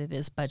is. But it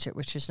is budget,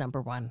 which is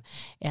number one,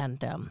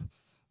 and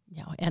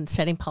and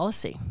setting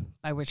policy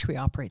by which we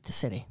operate the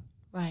city.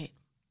 Right.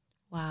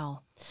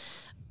 Wow.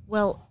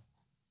 Well,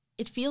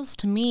 it feels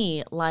to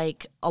me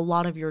like a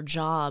lot of your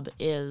job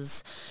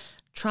is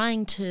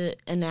trying to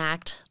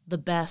enact the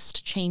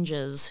best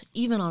changes,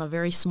 even on a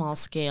very small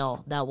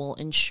scale, that will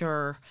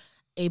ensure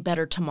a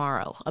better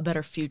tomorrow, a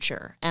better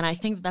future. And I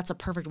think that's a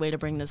perfect way to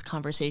bring this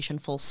conversation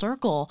full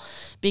circle,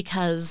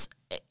 because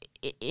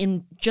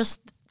in just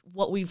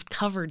what we've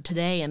covered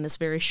today in this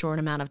very short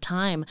amount of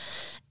time,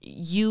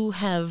 you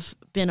have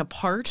been a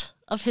part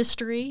of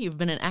history. You've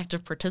been an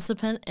active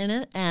participant in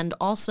it. And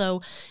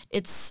also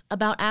it's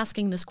about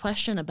asking this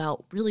question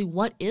about really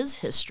what is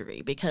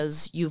history,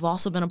 because you've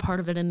also been a part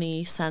of it in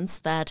the sense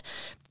that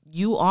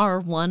you are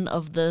one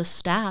of the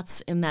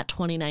stats in that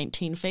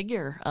 2019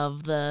 figure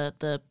of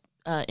the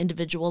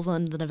individuals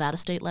in the Nevada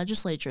State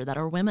Legislature that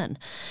are women.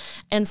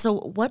 And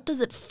so what does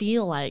it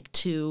feel like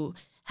to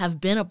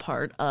have been a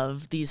part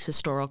of these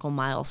historical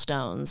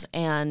milestones,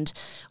 and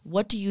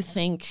what do you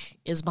think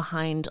is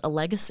behind a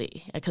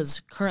legacy?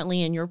 Because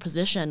currently in your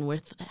position,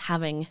 with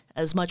having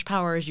as much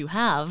power as you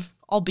have,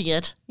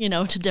 albeit,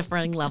 to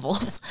differing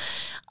levels,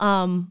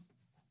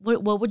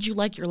 what would you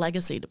like your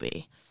legacy to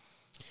be?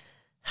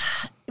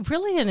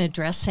 Really in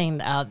addressing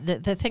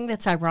the thing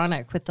that's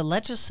ironic with the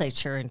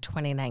legislature in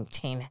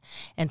 2019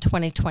 and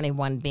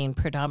 2021 being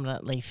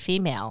predominantly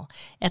female,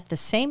 at the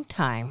same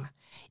time,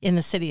 in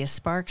the city of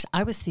Sparks,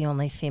 I was the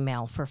only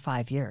female for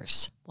 5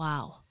 years.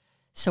 Wow.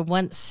 So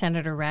once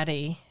Senator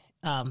Reddy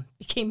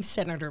became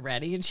Senator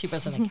Reddy, and she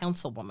wasn't a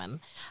councilwoman,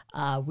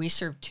 we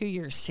served 2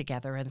 years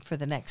together, and for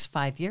the next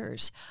 5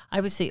 years,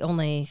 I was the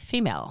only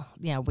female.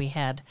 We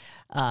had,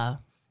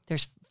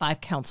 there's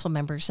 5 council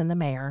members and the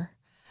mayor,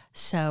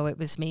 so it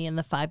was me and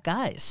the 5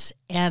 guys.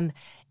 And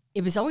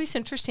it was always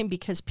interesting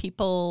because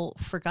people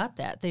forgot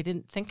that. They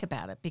didn't think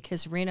about it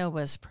because Reno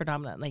was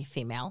predominantly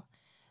female.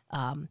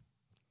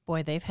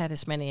 Boy, they've had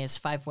as many as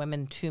 5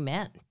 women, 2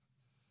 men.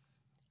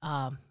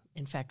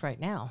 In fact, right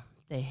now,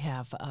 they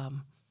have,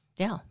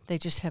 they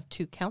just have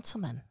 2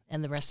 councilmen,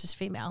 and the rest is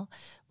female.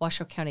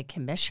 Washoe County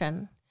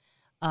Commission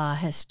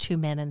has 2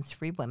 men and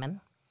 3 women.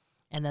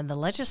 And then the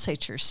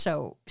legislature,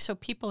 so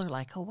people are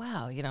like, oh,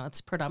 wow,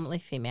 it's predominantly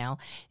female,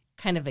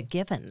 kind of a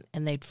given,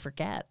 and they'd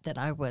forget that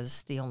I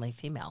was the only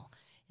female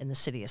in the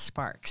city of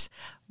Sparks,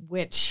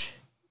 which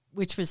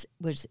was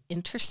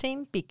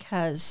interesting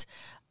because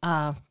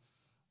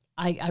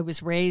I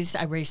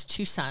raised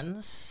 2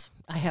 sons.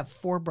 I have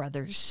 4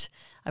 brothers.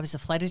 I was a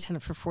flight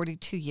attendant for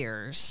 42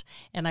 years,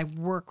 and I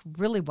work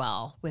really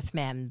well with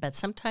men. But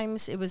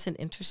sometimes it was an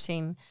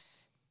interesting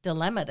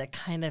dilemma to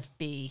kind of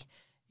be,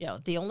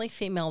 the only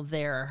female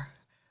there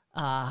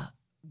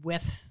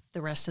with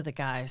the rest of the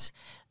guys.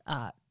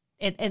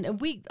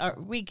 And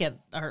we get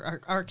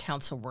our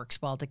council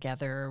works well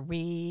together.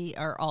 We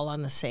are all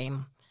on the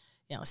same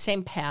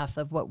path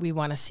of what we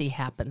want to see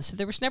happen. So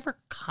there was never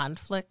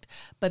conflict,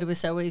 but it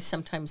was always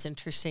sometimes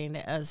interesting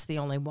as the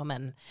only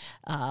woman,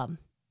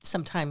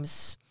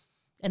 sometimes,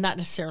 and not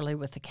necessarily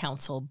with the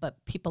council,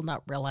 but people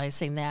not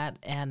realizing that,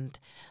 and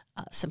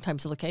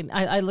sometimes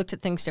I looked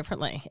at things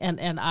differently.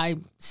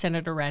 And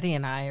Senator Reddy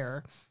and I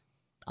are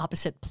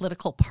opposite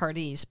political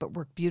parties, but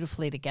work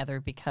beautifully together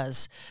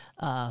because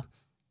our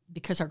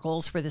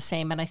goals were the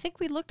same. And I think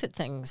we looked at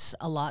things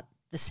a lot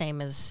the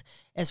same as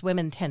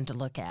women tend to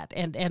look at.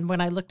 And when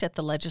I looked at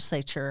the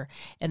legislature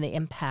and the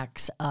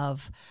impacts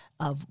of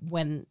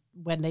when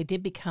they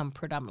did become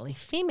predominantly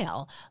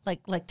female,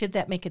 like did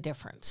that make a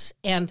difference?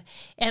 And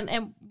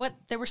what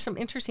there were some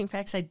interesting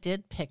facts I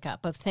did pick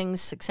up of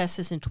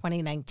successes in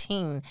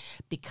 2019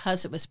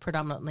 because it was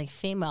predominantly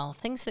female,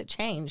 things that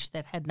changed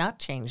that had not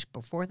changed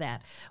before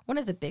that. One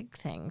of the big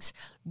things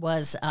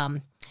was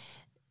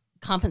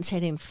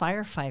compensating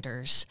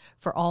firefighters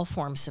for all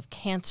forms of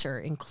cancer,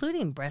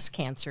 including breast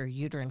cancer,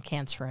 uterine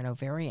cancer, and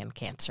ovarian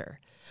cancer,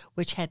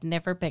 which had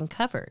never been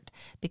covered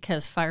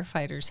because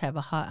firefighters have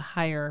a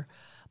higher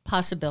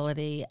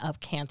possibility of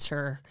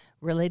cancer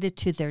related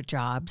to their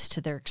jobs,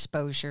 to their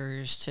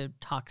exposures to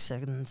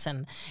toxins,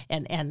 and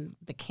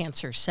the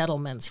cancer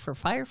settlements for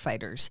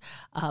firefighters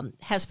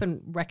has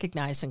been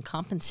recognized and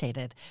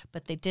compensated,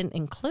 but they didn't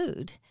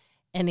include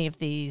any of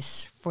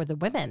these for the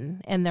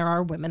women, and there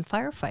are women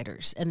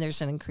firefighters, and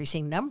there's an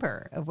increasing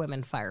number of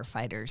women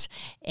firefighters,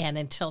 and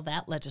until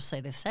that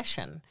legislative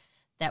session,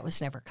 that was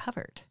never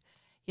covered.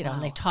 Wow.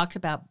 And they talked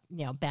about,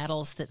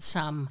 battles that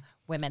some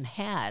women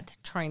had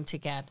trying to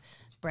get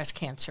breast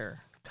cancer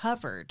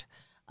covered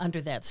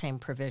under that same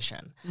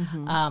provision.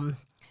 Mm-hmm.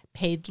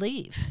 Paid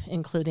leave,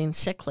 including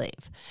sick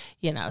leave,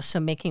 so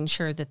making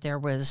sure that there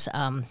was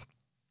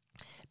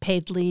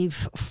paid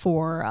leave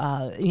for,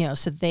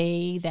 so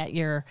they that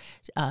year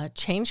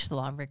changed the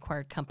law and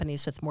required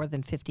companies with more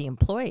than 50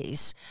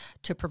 employees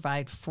to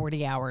provide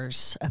 40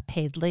 hours of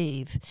paid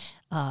leave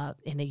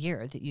in a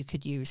year that you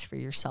could use for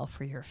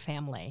yourself or your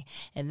family.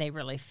 And they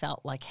really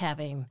felt like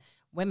having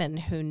women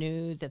who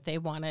knew that they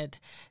wanted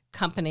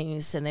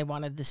companies and they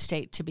wanted the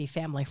state to be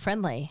family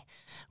friendly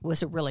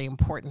was a really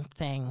important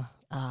thing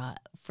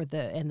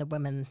and the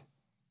women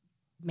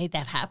made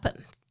that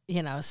happen.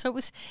 So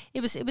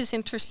it was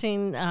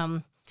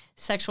interesting.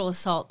 Sexual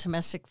assault,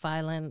 domestic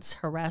violence,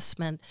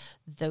 harassment,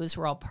 those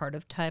were all part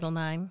of Title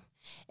IX.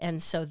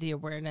 And so the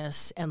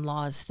awareness and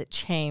laws that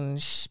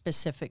changed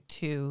specific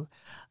to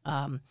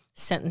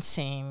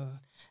sentencing,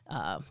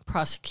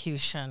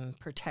 prosecution,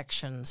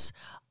 protections,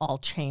 all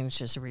changed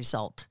as a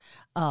result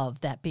of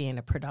that being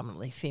a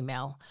predominantly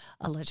female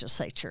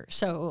legislature.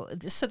 So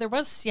there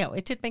was,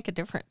 it did make a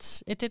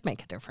difference. It did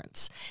make a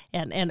difference.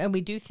 And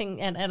we do think,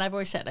 and I've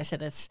always said,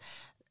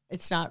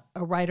 it's not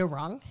a right or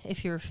wrong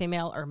if you're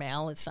female or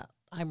male. It's not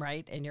I'm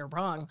right and you're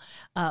wrong.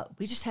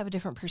 We just have a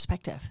different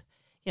perspective.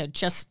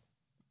 Just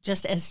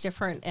as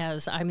different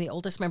as I'm the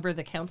oldest member of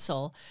the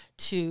council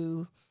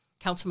to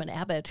Councilman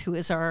Abbott, who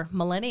is our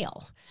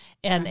millennial,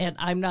 and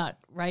I'm not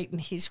right and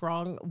he's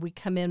wrong. We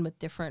come in with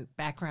different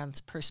backgrounds,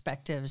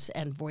 perspectives,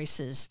 and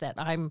voices that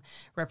I'm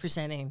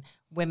representing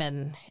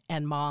women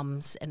and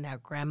moms and now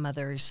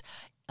grandmothers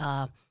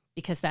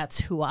because that's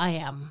who I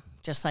am.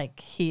 Just like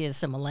he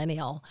is a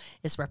millennial,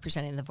 is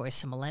representing the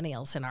voice of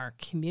millennials in our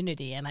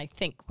community. And I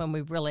think when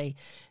we really,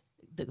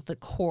 the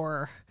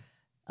core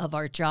of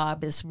our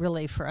job is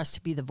really for us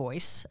to be the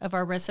voice of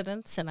our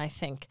residents. And I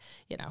think,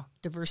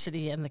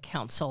 diversity in the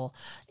council,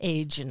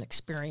 age and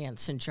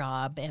experience and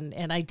job.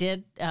 And I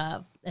did,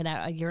 a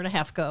year and a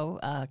half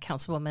ago,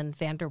 Councilwoman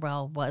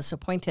Vanderwell was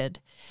appointed,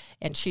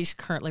 and she's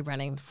currently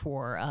running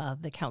for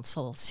the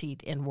council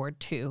seat in Ward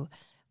 2.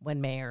 When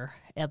Mayor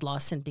Ed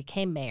Lawson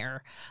became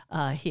mayor,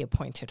 he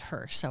appointed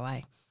her. So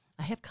I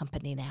have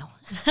company now.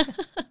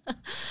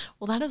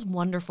 Well, that is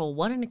wonderful.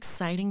 What an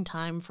exciting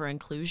time for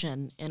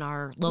inclusion in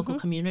our local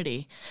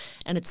community.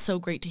 And it's so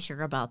great to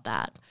hear about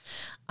that.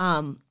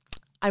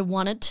 I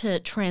wanted to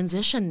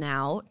transition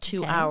now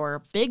to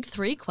our big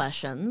 3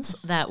 questions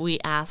that we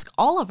ask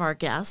all of our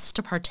guests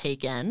to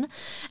partake in.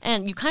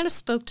 And you kind of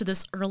spoke to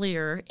this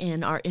earlier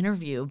in our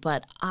interview,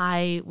 but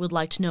I would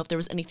like to know if there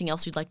was anything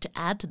else you'd like to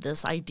add to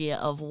this idea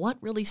of what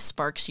really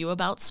sparks you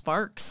about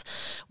Sparks.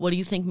 What do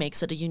you think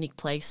makes it a unique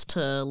place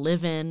to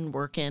live in,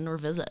 work in, or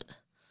visit?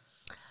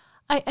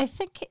 I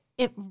think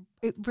it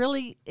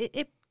really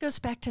goes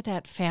back to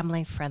that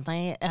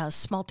family-friendly,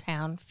 small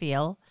town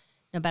feel,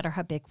 no matter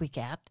how big we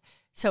get.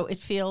 So it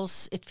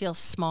feels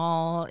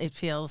small. It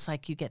feels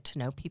like you get to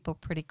know people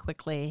pretty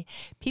quickly.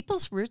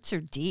 People's roots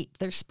are deep.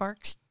 They're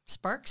Sparks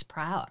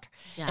proud,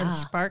 and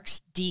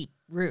Sparks deep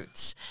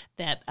roots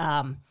that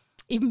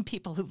even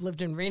people who've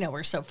lived in Reno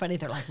are so funny.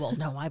 They're like, well,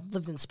 no, I've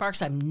lived in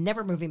Sparks. I'm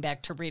never moving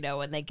back to Reno.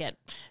 And they get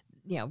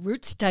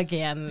roots dug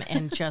in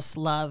and just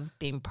love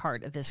being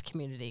part of this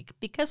community.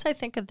 Because I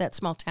think of that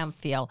small town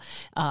feel,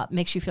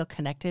 makes you feel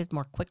connected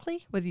more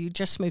quickly, whether you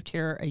just moved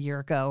here a year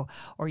ago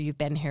or you've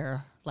been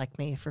here like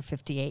me for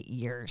 58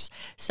 years.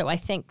 So I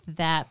think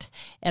that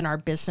and our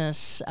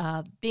business,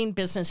 being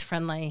business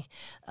friendly,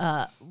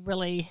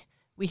 really,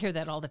 we hear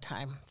that all the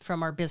time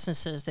from our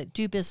businesses that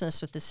do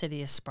business with the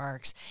city of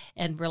Sparks,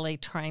 and really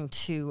trying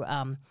to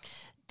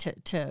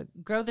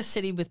grow the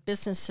city with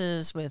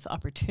businesses, with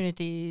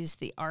opportunities,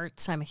 the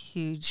arts. I'm a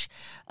huge,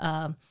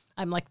 I'm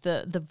like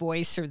the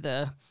voice or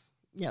the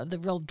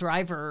real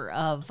driver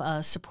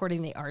of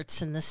supporting the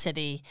arts in the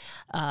city.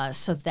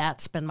 So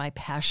that's been my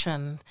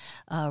passion,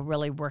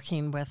 really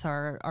working with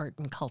our Art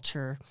and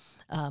Culture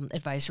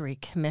Advisory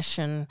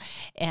Commission.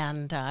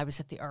 And I was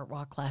at the Art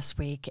Walk last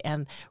week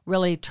and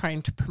really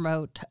trying to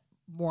promote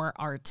more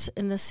arts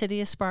in the city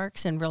of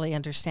Sparks and really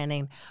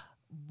understanding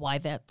why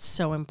that's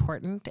so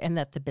important, and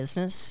that the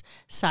business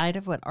side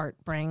of what art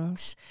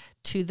brings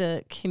to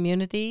the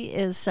community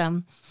is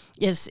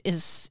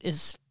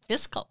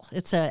fiscal.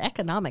 It's an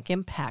economic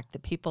impact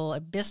that people, a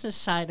business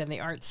side and the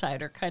art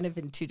side, are kind of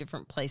in 2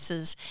 different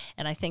places.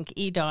 And I think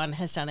EDAWN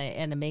has done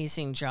an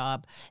amazing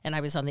job. And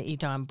I was on the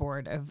EDAWN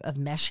board of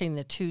meshing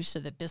the 2 so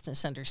that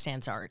business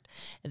understands art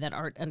and that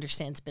art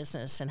understands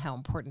business and how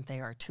important they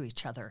are to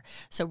each other.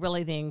 So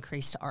really the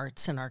increased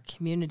arts in our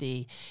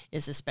community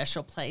is a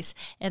special place.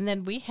 And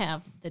then we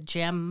have the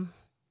gem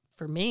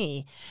for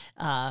me,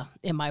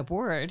 in my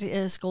ward,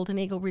 is Golden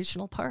Eagle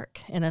Regional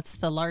Park. And it's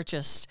the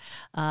largest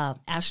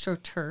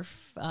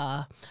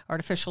AstroTurf,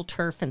 artificial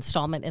turf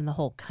installment in the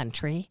whole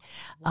country.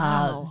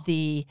 Wow.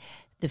 The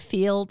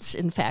fields,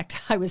 in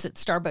fact, I was at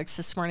Starbucks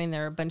this morning.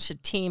 There are a bunch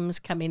of teams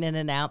coming in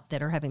and out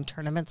that are having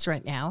tournaments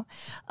right now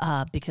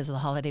because of the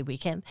holiday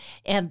weekend.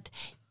 And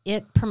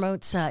it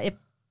promotes, it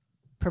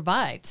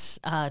provides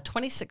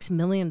 $26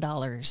 million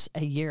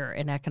a year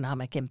in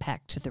economic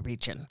impact to the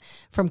region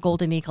from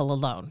Golden Eagle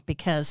alone,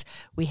 because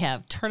we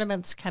have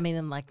tournaments coming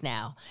in like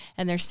now,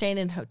 and they're staying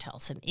in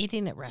hotels and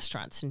eating at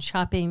restaurants and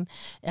shopping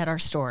at our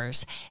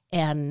stores.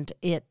 And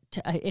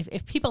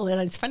if people,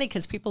 and it's funny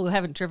because people who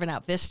haven't driven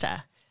out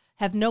Vista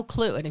have no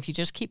clue. And if you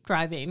just keep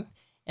driving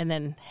and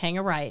then hang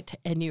a right,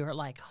 and you're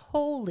like,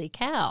 holy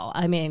cow.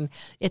 I mean,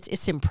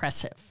 it's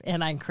impressive.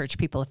 And I encourage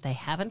people, if they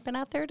haven't been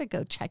out there, to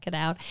go check it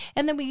out.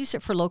 And then we use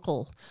it for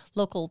local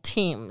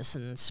teams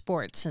and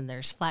sports, and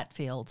there's flat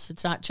fields.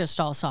 It's not just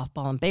all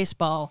softball and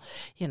baseball.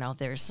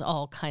 There's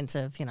all kinds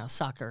of,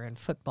 soccer and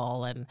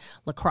football and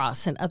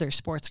lacrosse and other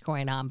sports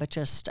going on, but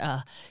just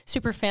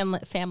super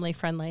family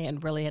friendly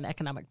and really an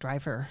economic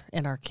driver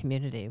in our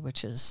community,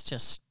 which is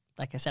just,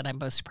 like I said, I'm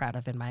most proud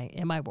of in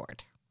my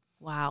ward.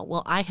 Wow.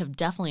 Well, I have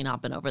definitely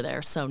not been over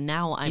there, so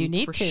now I'm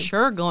for to.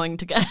 sure going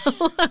to go.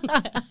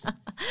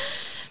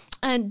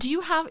 And do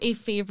you have a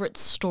favorite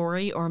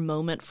story or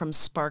moment from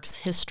Sparks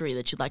history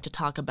that you'd like to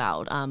talk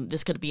about?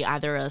 This could be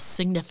either a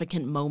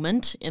significant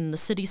moment in the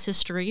city's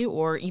history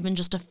or even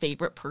just a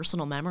favorite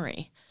personal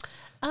memory.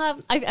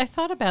 I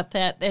thought about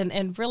that,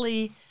 and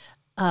really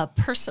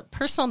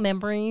personal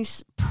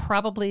memories,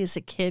 probably as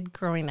a kid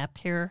growing up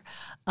here,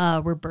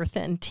 were Bertha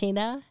and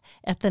Tina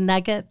at the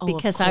Nugget,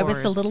 because I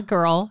was a little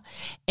girl,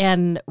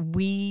 and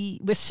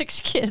with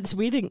 6 kids,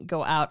 we didn't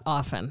go out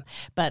often,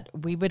 but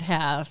we would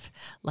have,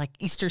 like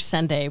Easter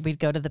Sunday, we'd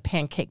go to the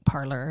pancake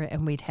parlor,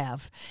 and we'd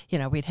have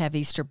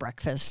Easter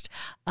breakfast.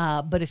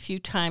 But a few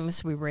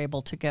times we were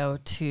able to go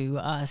to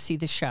see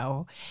the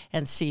show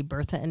and see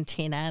Bertha and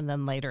Tina, and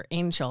then later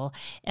Angel.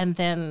 And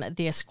then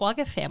the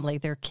Esquaga family,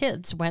 their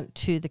kids went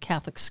to the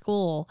Catholic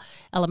school,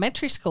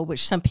 elementary school,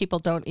 which some people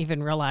don't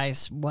even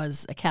realize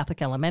was a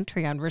Catholic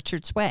elementary on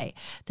Richards Way.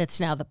 That's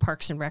now the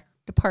Parks and Rec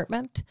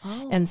Department,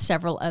 and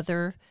several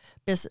other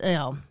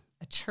a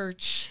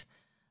church.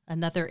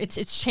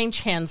 It's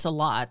changed hands a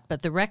lot,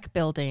 but the rec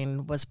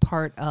building was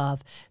part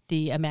of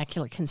the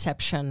Immaculate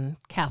Conception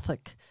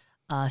Catholic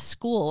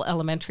school,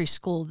 elementary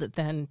school, that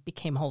then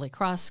became Holy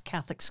Cross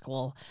Catholic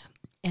School.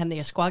 And the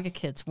Esquaga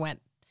kids were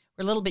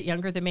a little bit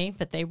younger than me,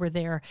 but they were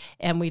there,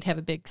 and we'd have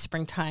a big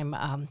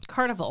springtime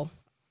carnival.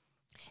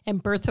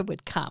 And Bertha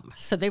would come.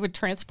 So they would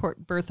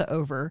transport Bertha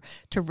over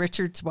to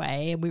Richards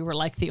Way, and we were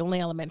like the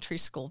only elementary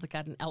school that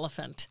got an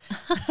elephant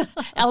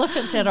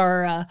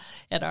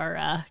at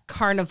our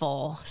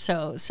carnival.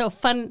 So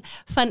fun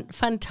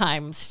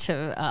times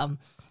to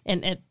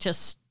and it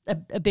just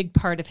a big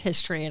part of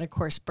history. And of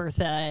course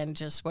Bertha, and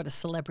just what a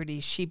celebrity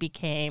she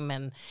became.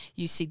 And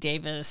UC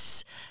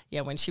Davis,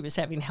 when she was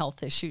having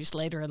health issues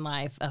later in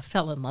life,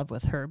 fell in love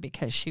with her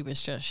because she was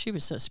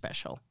so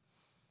special.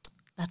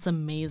 That's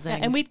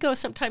amazing. Yeah, and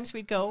sometimes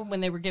we'd go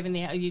when they were giving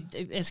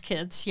as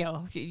kids,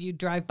 you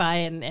drive by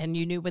and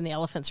you knew when the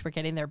elephants were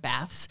getting their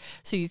baths.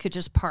 So you could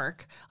just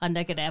park on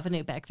Nugget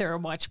Avenue back there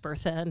and watch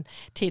Bertha and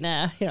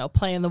Tina,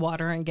 play in the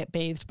water and get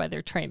bathed by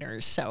their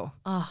trainers. So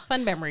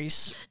fun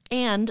memories.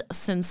 And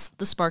since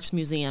the Sparks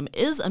Museum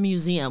is a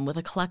museum with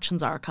a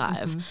collections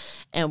archive,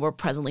 and we're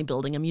presently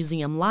building a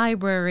museum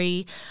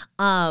library,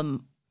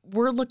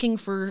 we're looking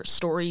for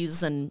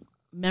stories and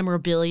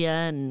memorabilia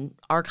and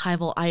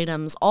archival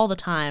items all the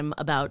time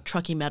about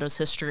Truckee Meadows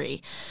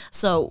history.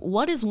 So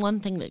what is one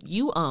thing that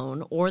you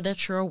own or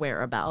that you're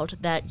aware about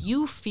that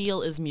you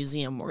feel is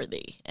museum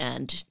worthy?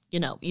 And,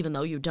 even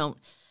though you don't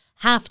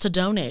have to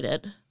donate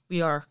it,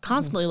 we are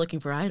constantly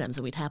looking for items,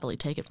 and we'd happily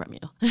take it from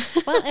you.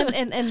 Well,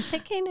 and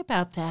thinking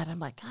about that, I'm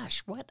like,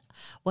 gosh,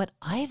 what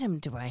item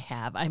do I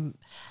have?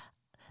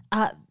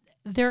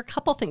 There are a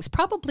couple things.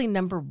 Probably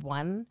number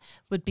one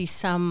would be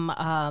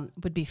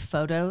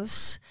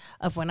photos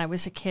of when I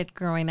was a kid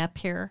growing up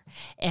here,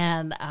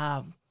 and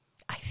I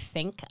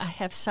think I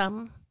have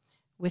some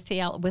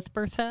with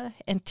Bertha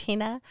and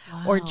Tina,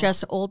 or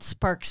just old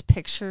Sparks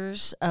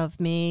pictures of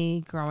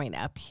me growing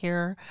up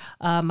here.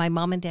 My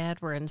mom and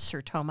dad were in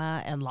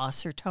Sertoma and La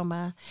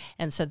Sertoma,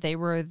 and so they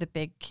were the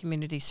big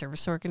community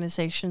service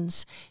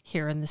organizations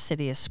here in the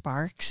city of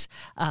Sparks.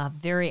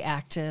 Very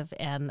active,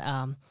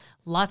 and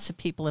lots of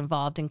people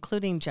involved,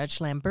 including Judge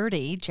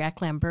Jack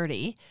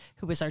Lamberti,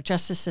 who was our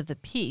Justice of the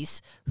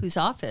Peace, whose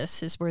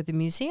office is where the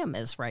museum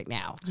is right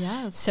now.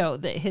 Yes. So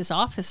his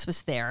office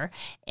was there,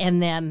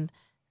 and then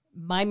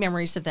my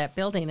memories of that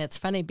building, it's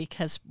funny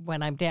because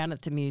when I'm down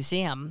at the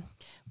museum,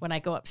 when I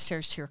go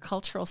upstairs to your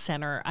cultural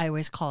center, I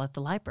always call it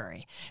the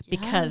library. Yes.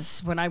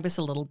 Because when I was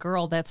a little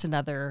girl, that's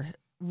another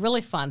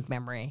really fond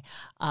memory.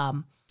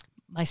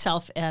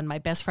 Myself and my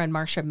best friend,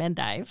 Marcia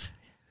Mendive,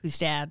 whose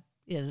dad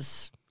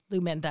is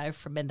Lou Mendive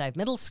from Mendive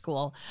Middle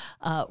School,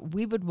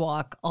 we would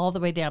walk all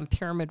the way down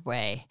Pyramid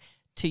Way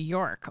to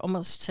York,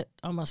 almost to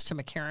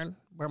McCarran,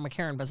 where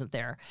McCarran wasn't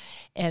there,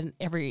 and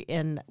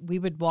we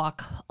would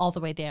walk all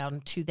the way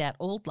down to that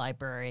old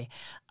library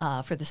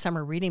for the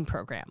summer reading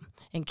program,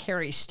 and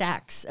carry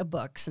stacks of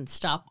books and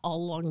stop all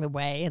along the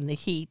way in the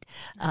heat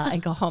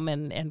and go home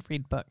and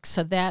read books.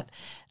 So that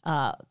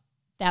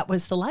that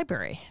was the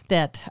library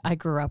that I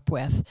grew up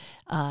with.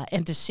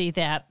 And to see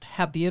that,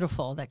 how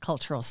beautiful that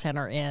cultural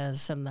center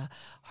is and the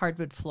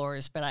hardwood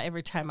floors. But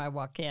every time I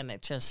walk in,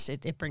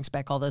 it brings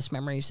back all those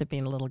memories of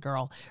being a little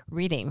girl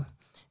reading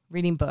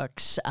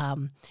books.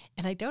 And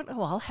I don't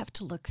know, I'll have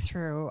to look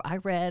through. I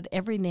read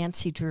every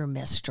Nancy Drew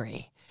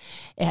mystery.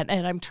 And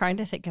I'm trying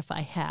to think if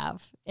I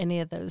have any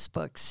of those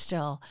books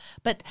still.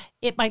 But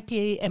it might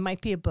be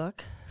a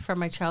book from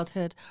my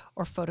childhood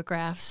or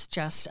photographs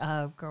just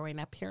growing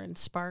up here in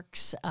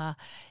Sparks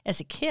as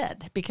a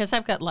kid, because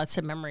I've got lots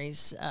of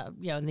memories,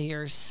 in the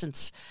years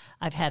since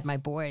I've had my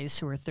boys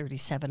who are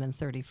 37 and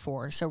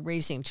 34. So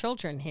raising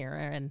children here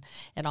and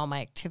all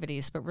my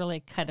activities, but really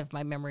kind of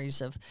my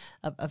memories of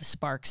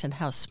Sparks and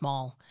how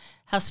small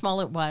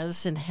it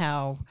was, and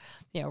how,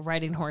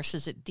 riding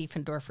horses at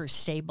Diefendorfer's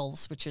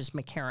Stables, which is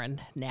McCarran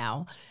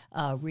now.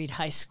 Reed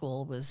High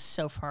School was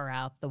so far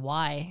out.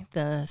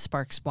 The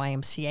Sparks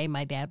YMCA,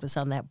 my dad was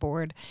on that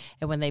board.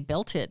 And when they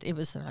built it,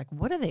 they're like,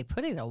 what are they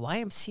putting a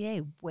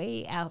YMCA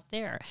way out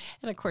there?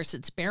 And of course,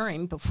 it's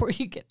Bering before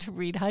you get to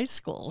Reed High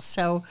School.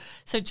 So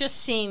just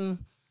seeing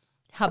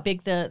how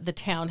big the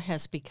town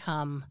has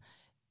become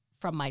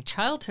from my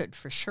childhood,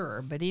 for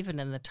sure, but even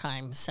in the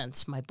time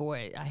since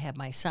I had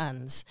my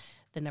sons,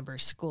 the number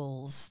of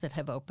schools that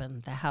have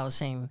opened, the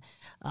housing,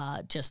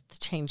 just the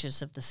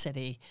changes of the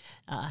city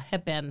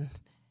have been,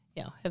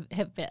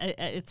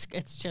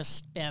 it's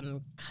just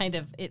been kind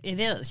of, it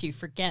is. You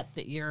forget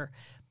that you're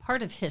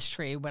part of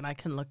history when I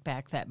can look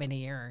back that many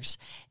years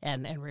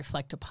and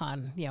reflect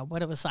upon,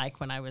 what it was like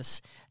when I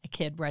was a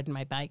kid riding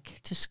my bike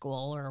to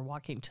school or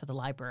walking to the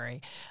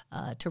library,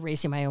 to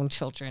raising my own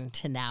children,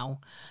 to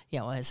now,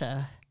 as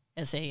a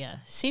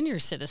senior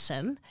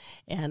citizen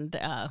and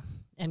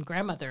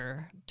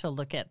grandmother, to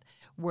look at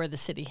where the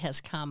city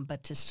has come,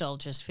 but to still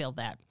just feel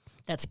that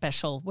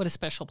special, what a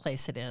special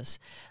place it is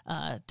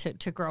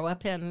to grow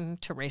up in,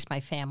 to raise my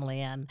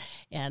family in.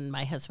 And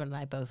my husband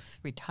and I both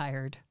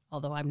retired,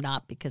 although I'm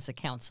not because of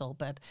council,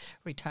 but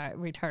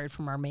retired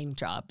from our main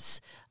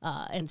jobs,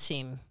 and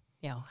seeing,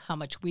 how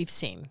much we've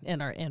seen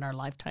in our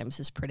lifetimes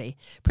is pretty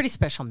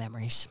special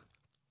memories.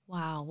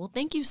 Wow. Well,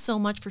 thank you so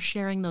much for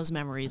sharing those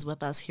memories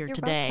with us here You're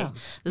today. welcome.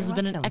 This has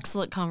been an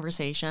excellent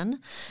conversation,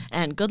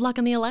 and good luck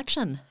in the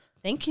election.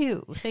 Thank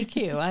you.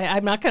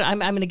 I'm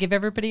going to give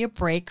everybody a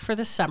break for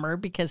the summer,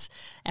 because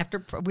I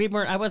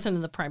wasn't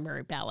in the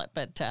primary ballot,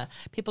 but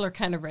people are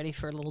kind of ready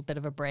for a little bit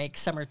of a break,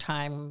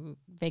 summertime,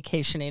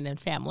 vacationing and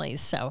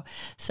families. So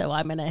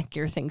I'm going to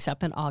gear things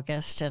up in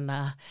August, and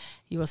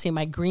you will see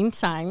my green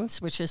signs,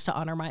 which is to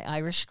honor my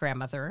Irish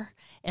grandmother,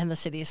 and the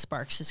city of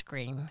Sparks is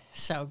green.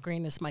 So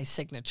green is my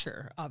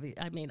signature. Obviously,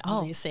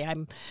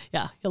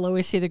 you'll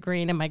always see the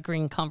green in my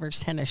green Converse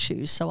tennis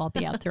shoes. So I'll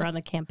be out there on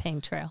the campaign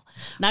trail,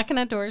 knocking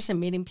on doors and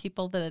meeting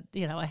people that,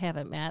 I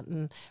haven't met,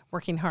 and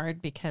working hard,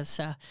 because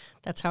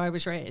that's how I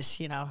was raised.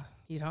 You're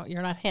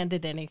not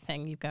handed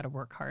anything. You've got to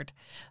work hard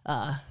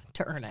to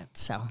earn it.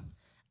 So.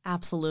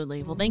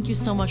 Absolutely. Well, thank you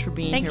so much for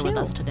being here with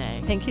us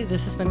today. Thank you.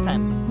 This has been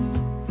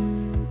fun.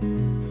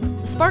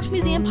 The Sparks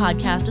Museum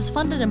podcast is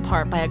funded in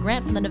part by a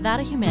grant from the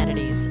Nevada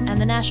Humanities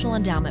and the National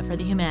Endowment for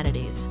the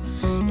Humanities.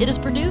 It is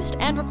produced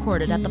and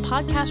recorded at the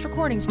podcast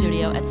recording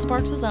studio at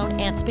Sparks' own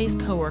AntSpace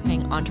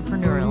Co-working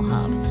Entrepreneurial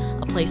Hub,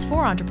 a place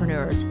for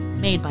entrepreneurs,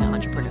 made by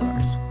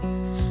entrepreneurs.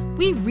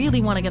 We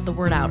really want to get the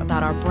word out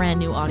about our brand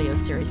new audio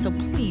series, so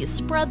please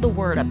spread the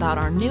word about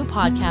our new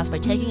podcast by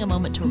taking a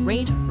moment to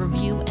rate,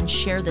 review, and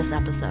share this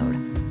episode.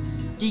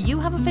 Do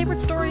you have a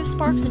favorite story of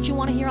Sparks that you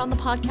want to hear on the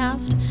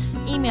podcast?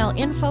 Email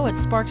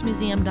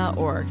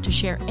info@sparksmuseum.org to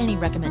share any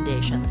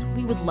recommendations.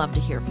 We would love to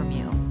hear from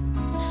you.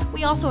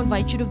 We also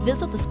invite you to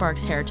visit the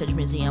Sparks Heritage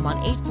Museum on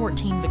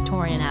 814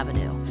 Victorian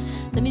Avenue.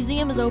 The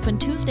museum is open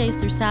Tuesdays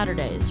through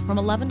Saturdays, from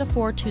 11 to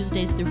 4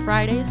 Tuesdays through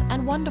Fridays,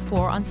 and 1 to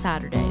 4 on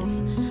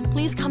Saturdays.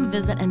 Please come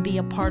visit and be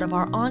a part of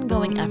our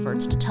ongoing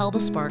efforts to tell the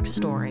Sparks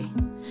story.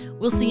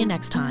 We'll see you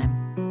next time.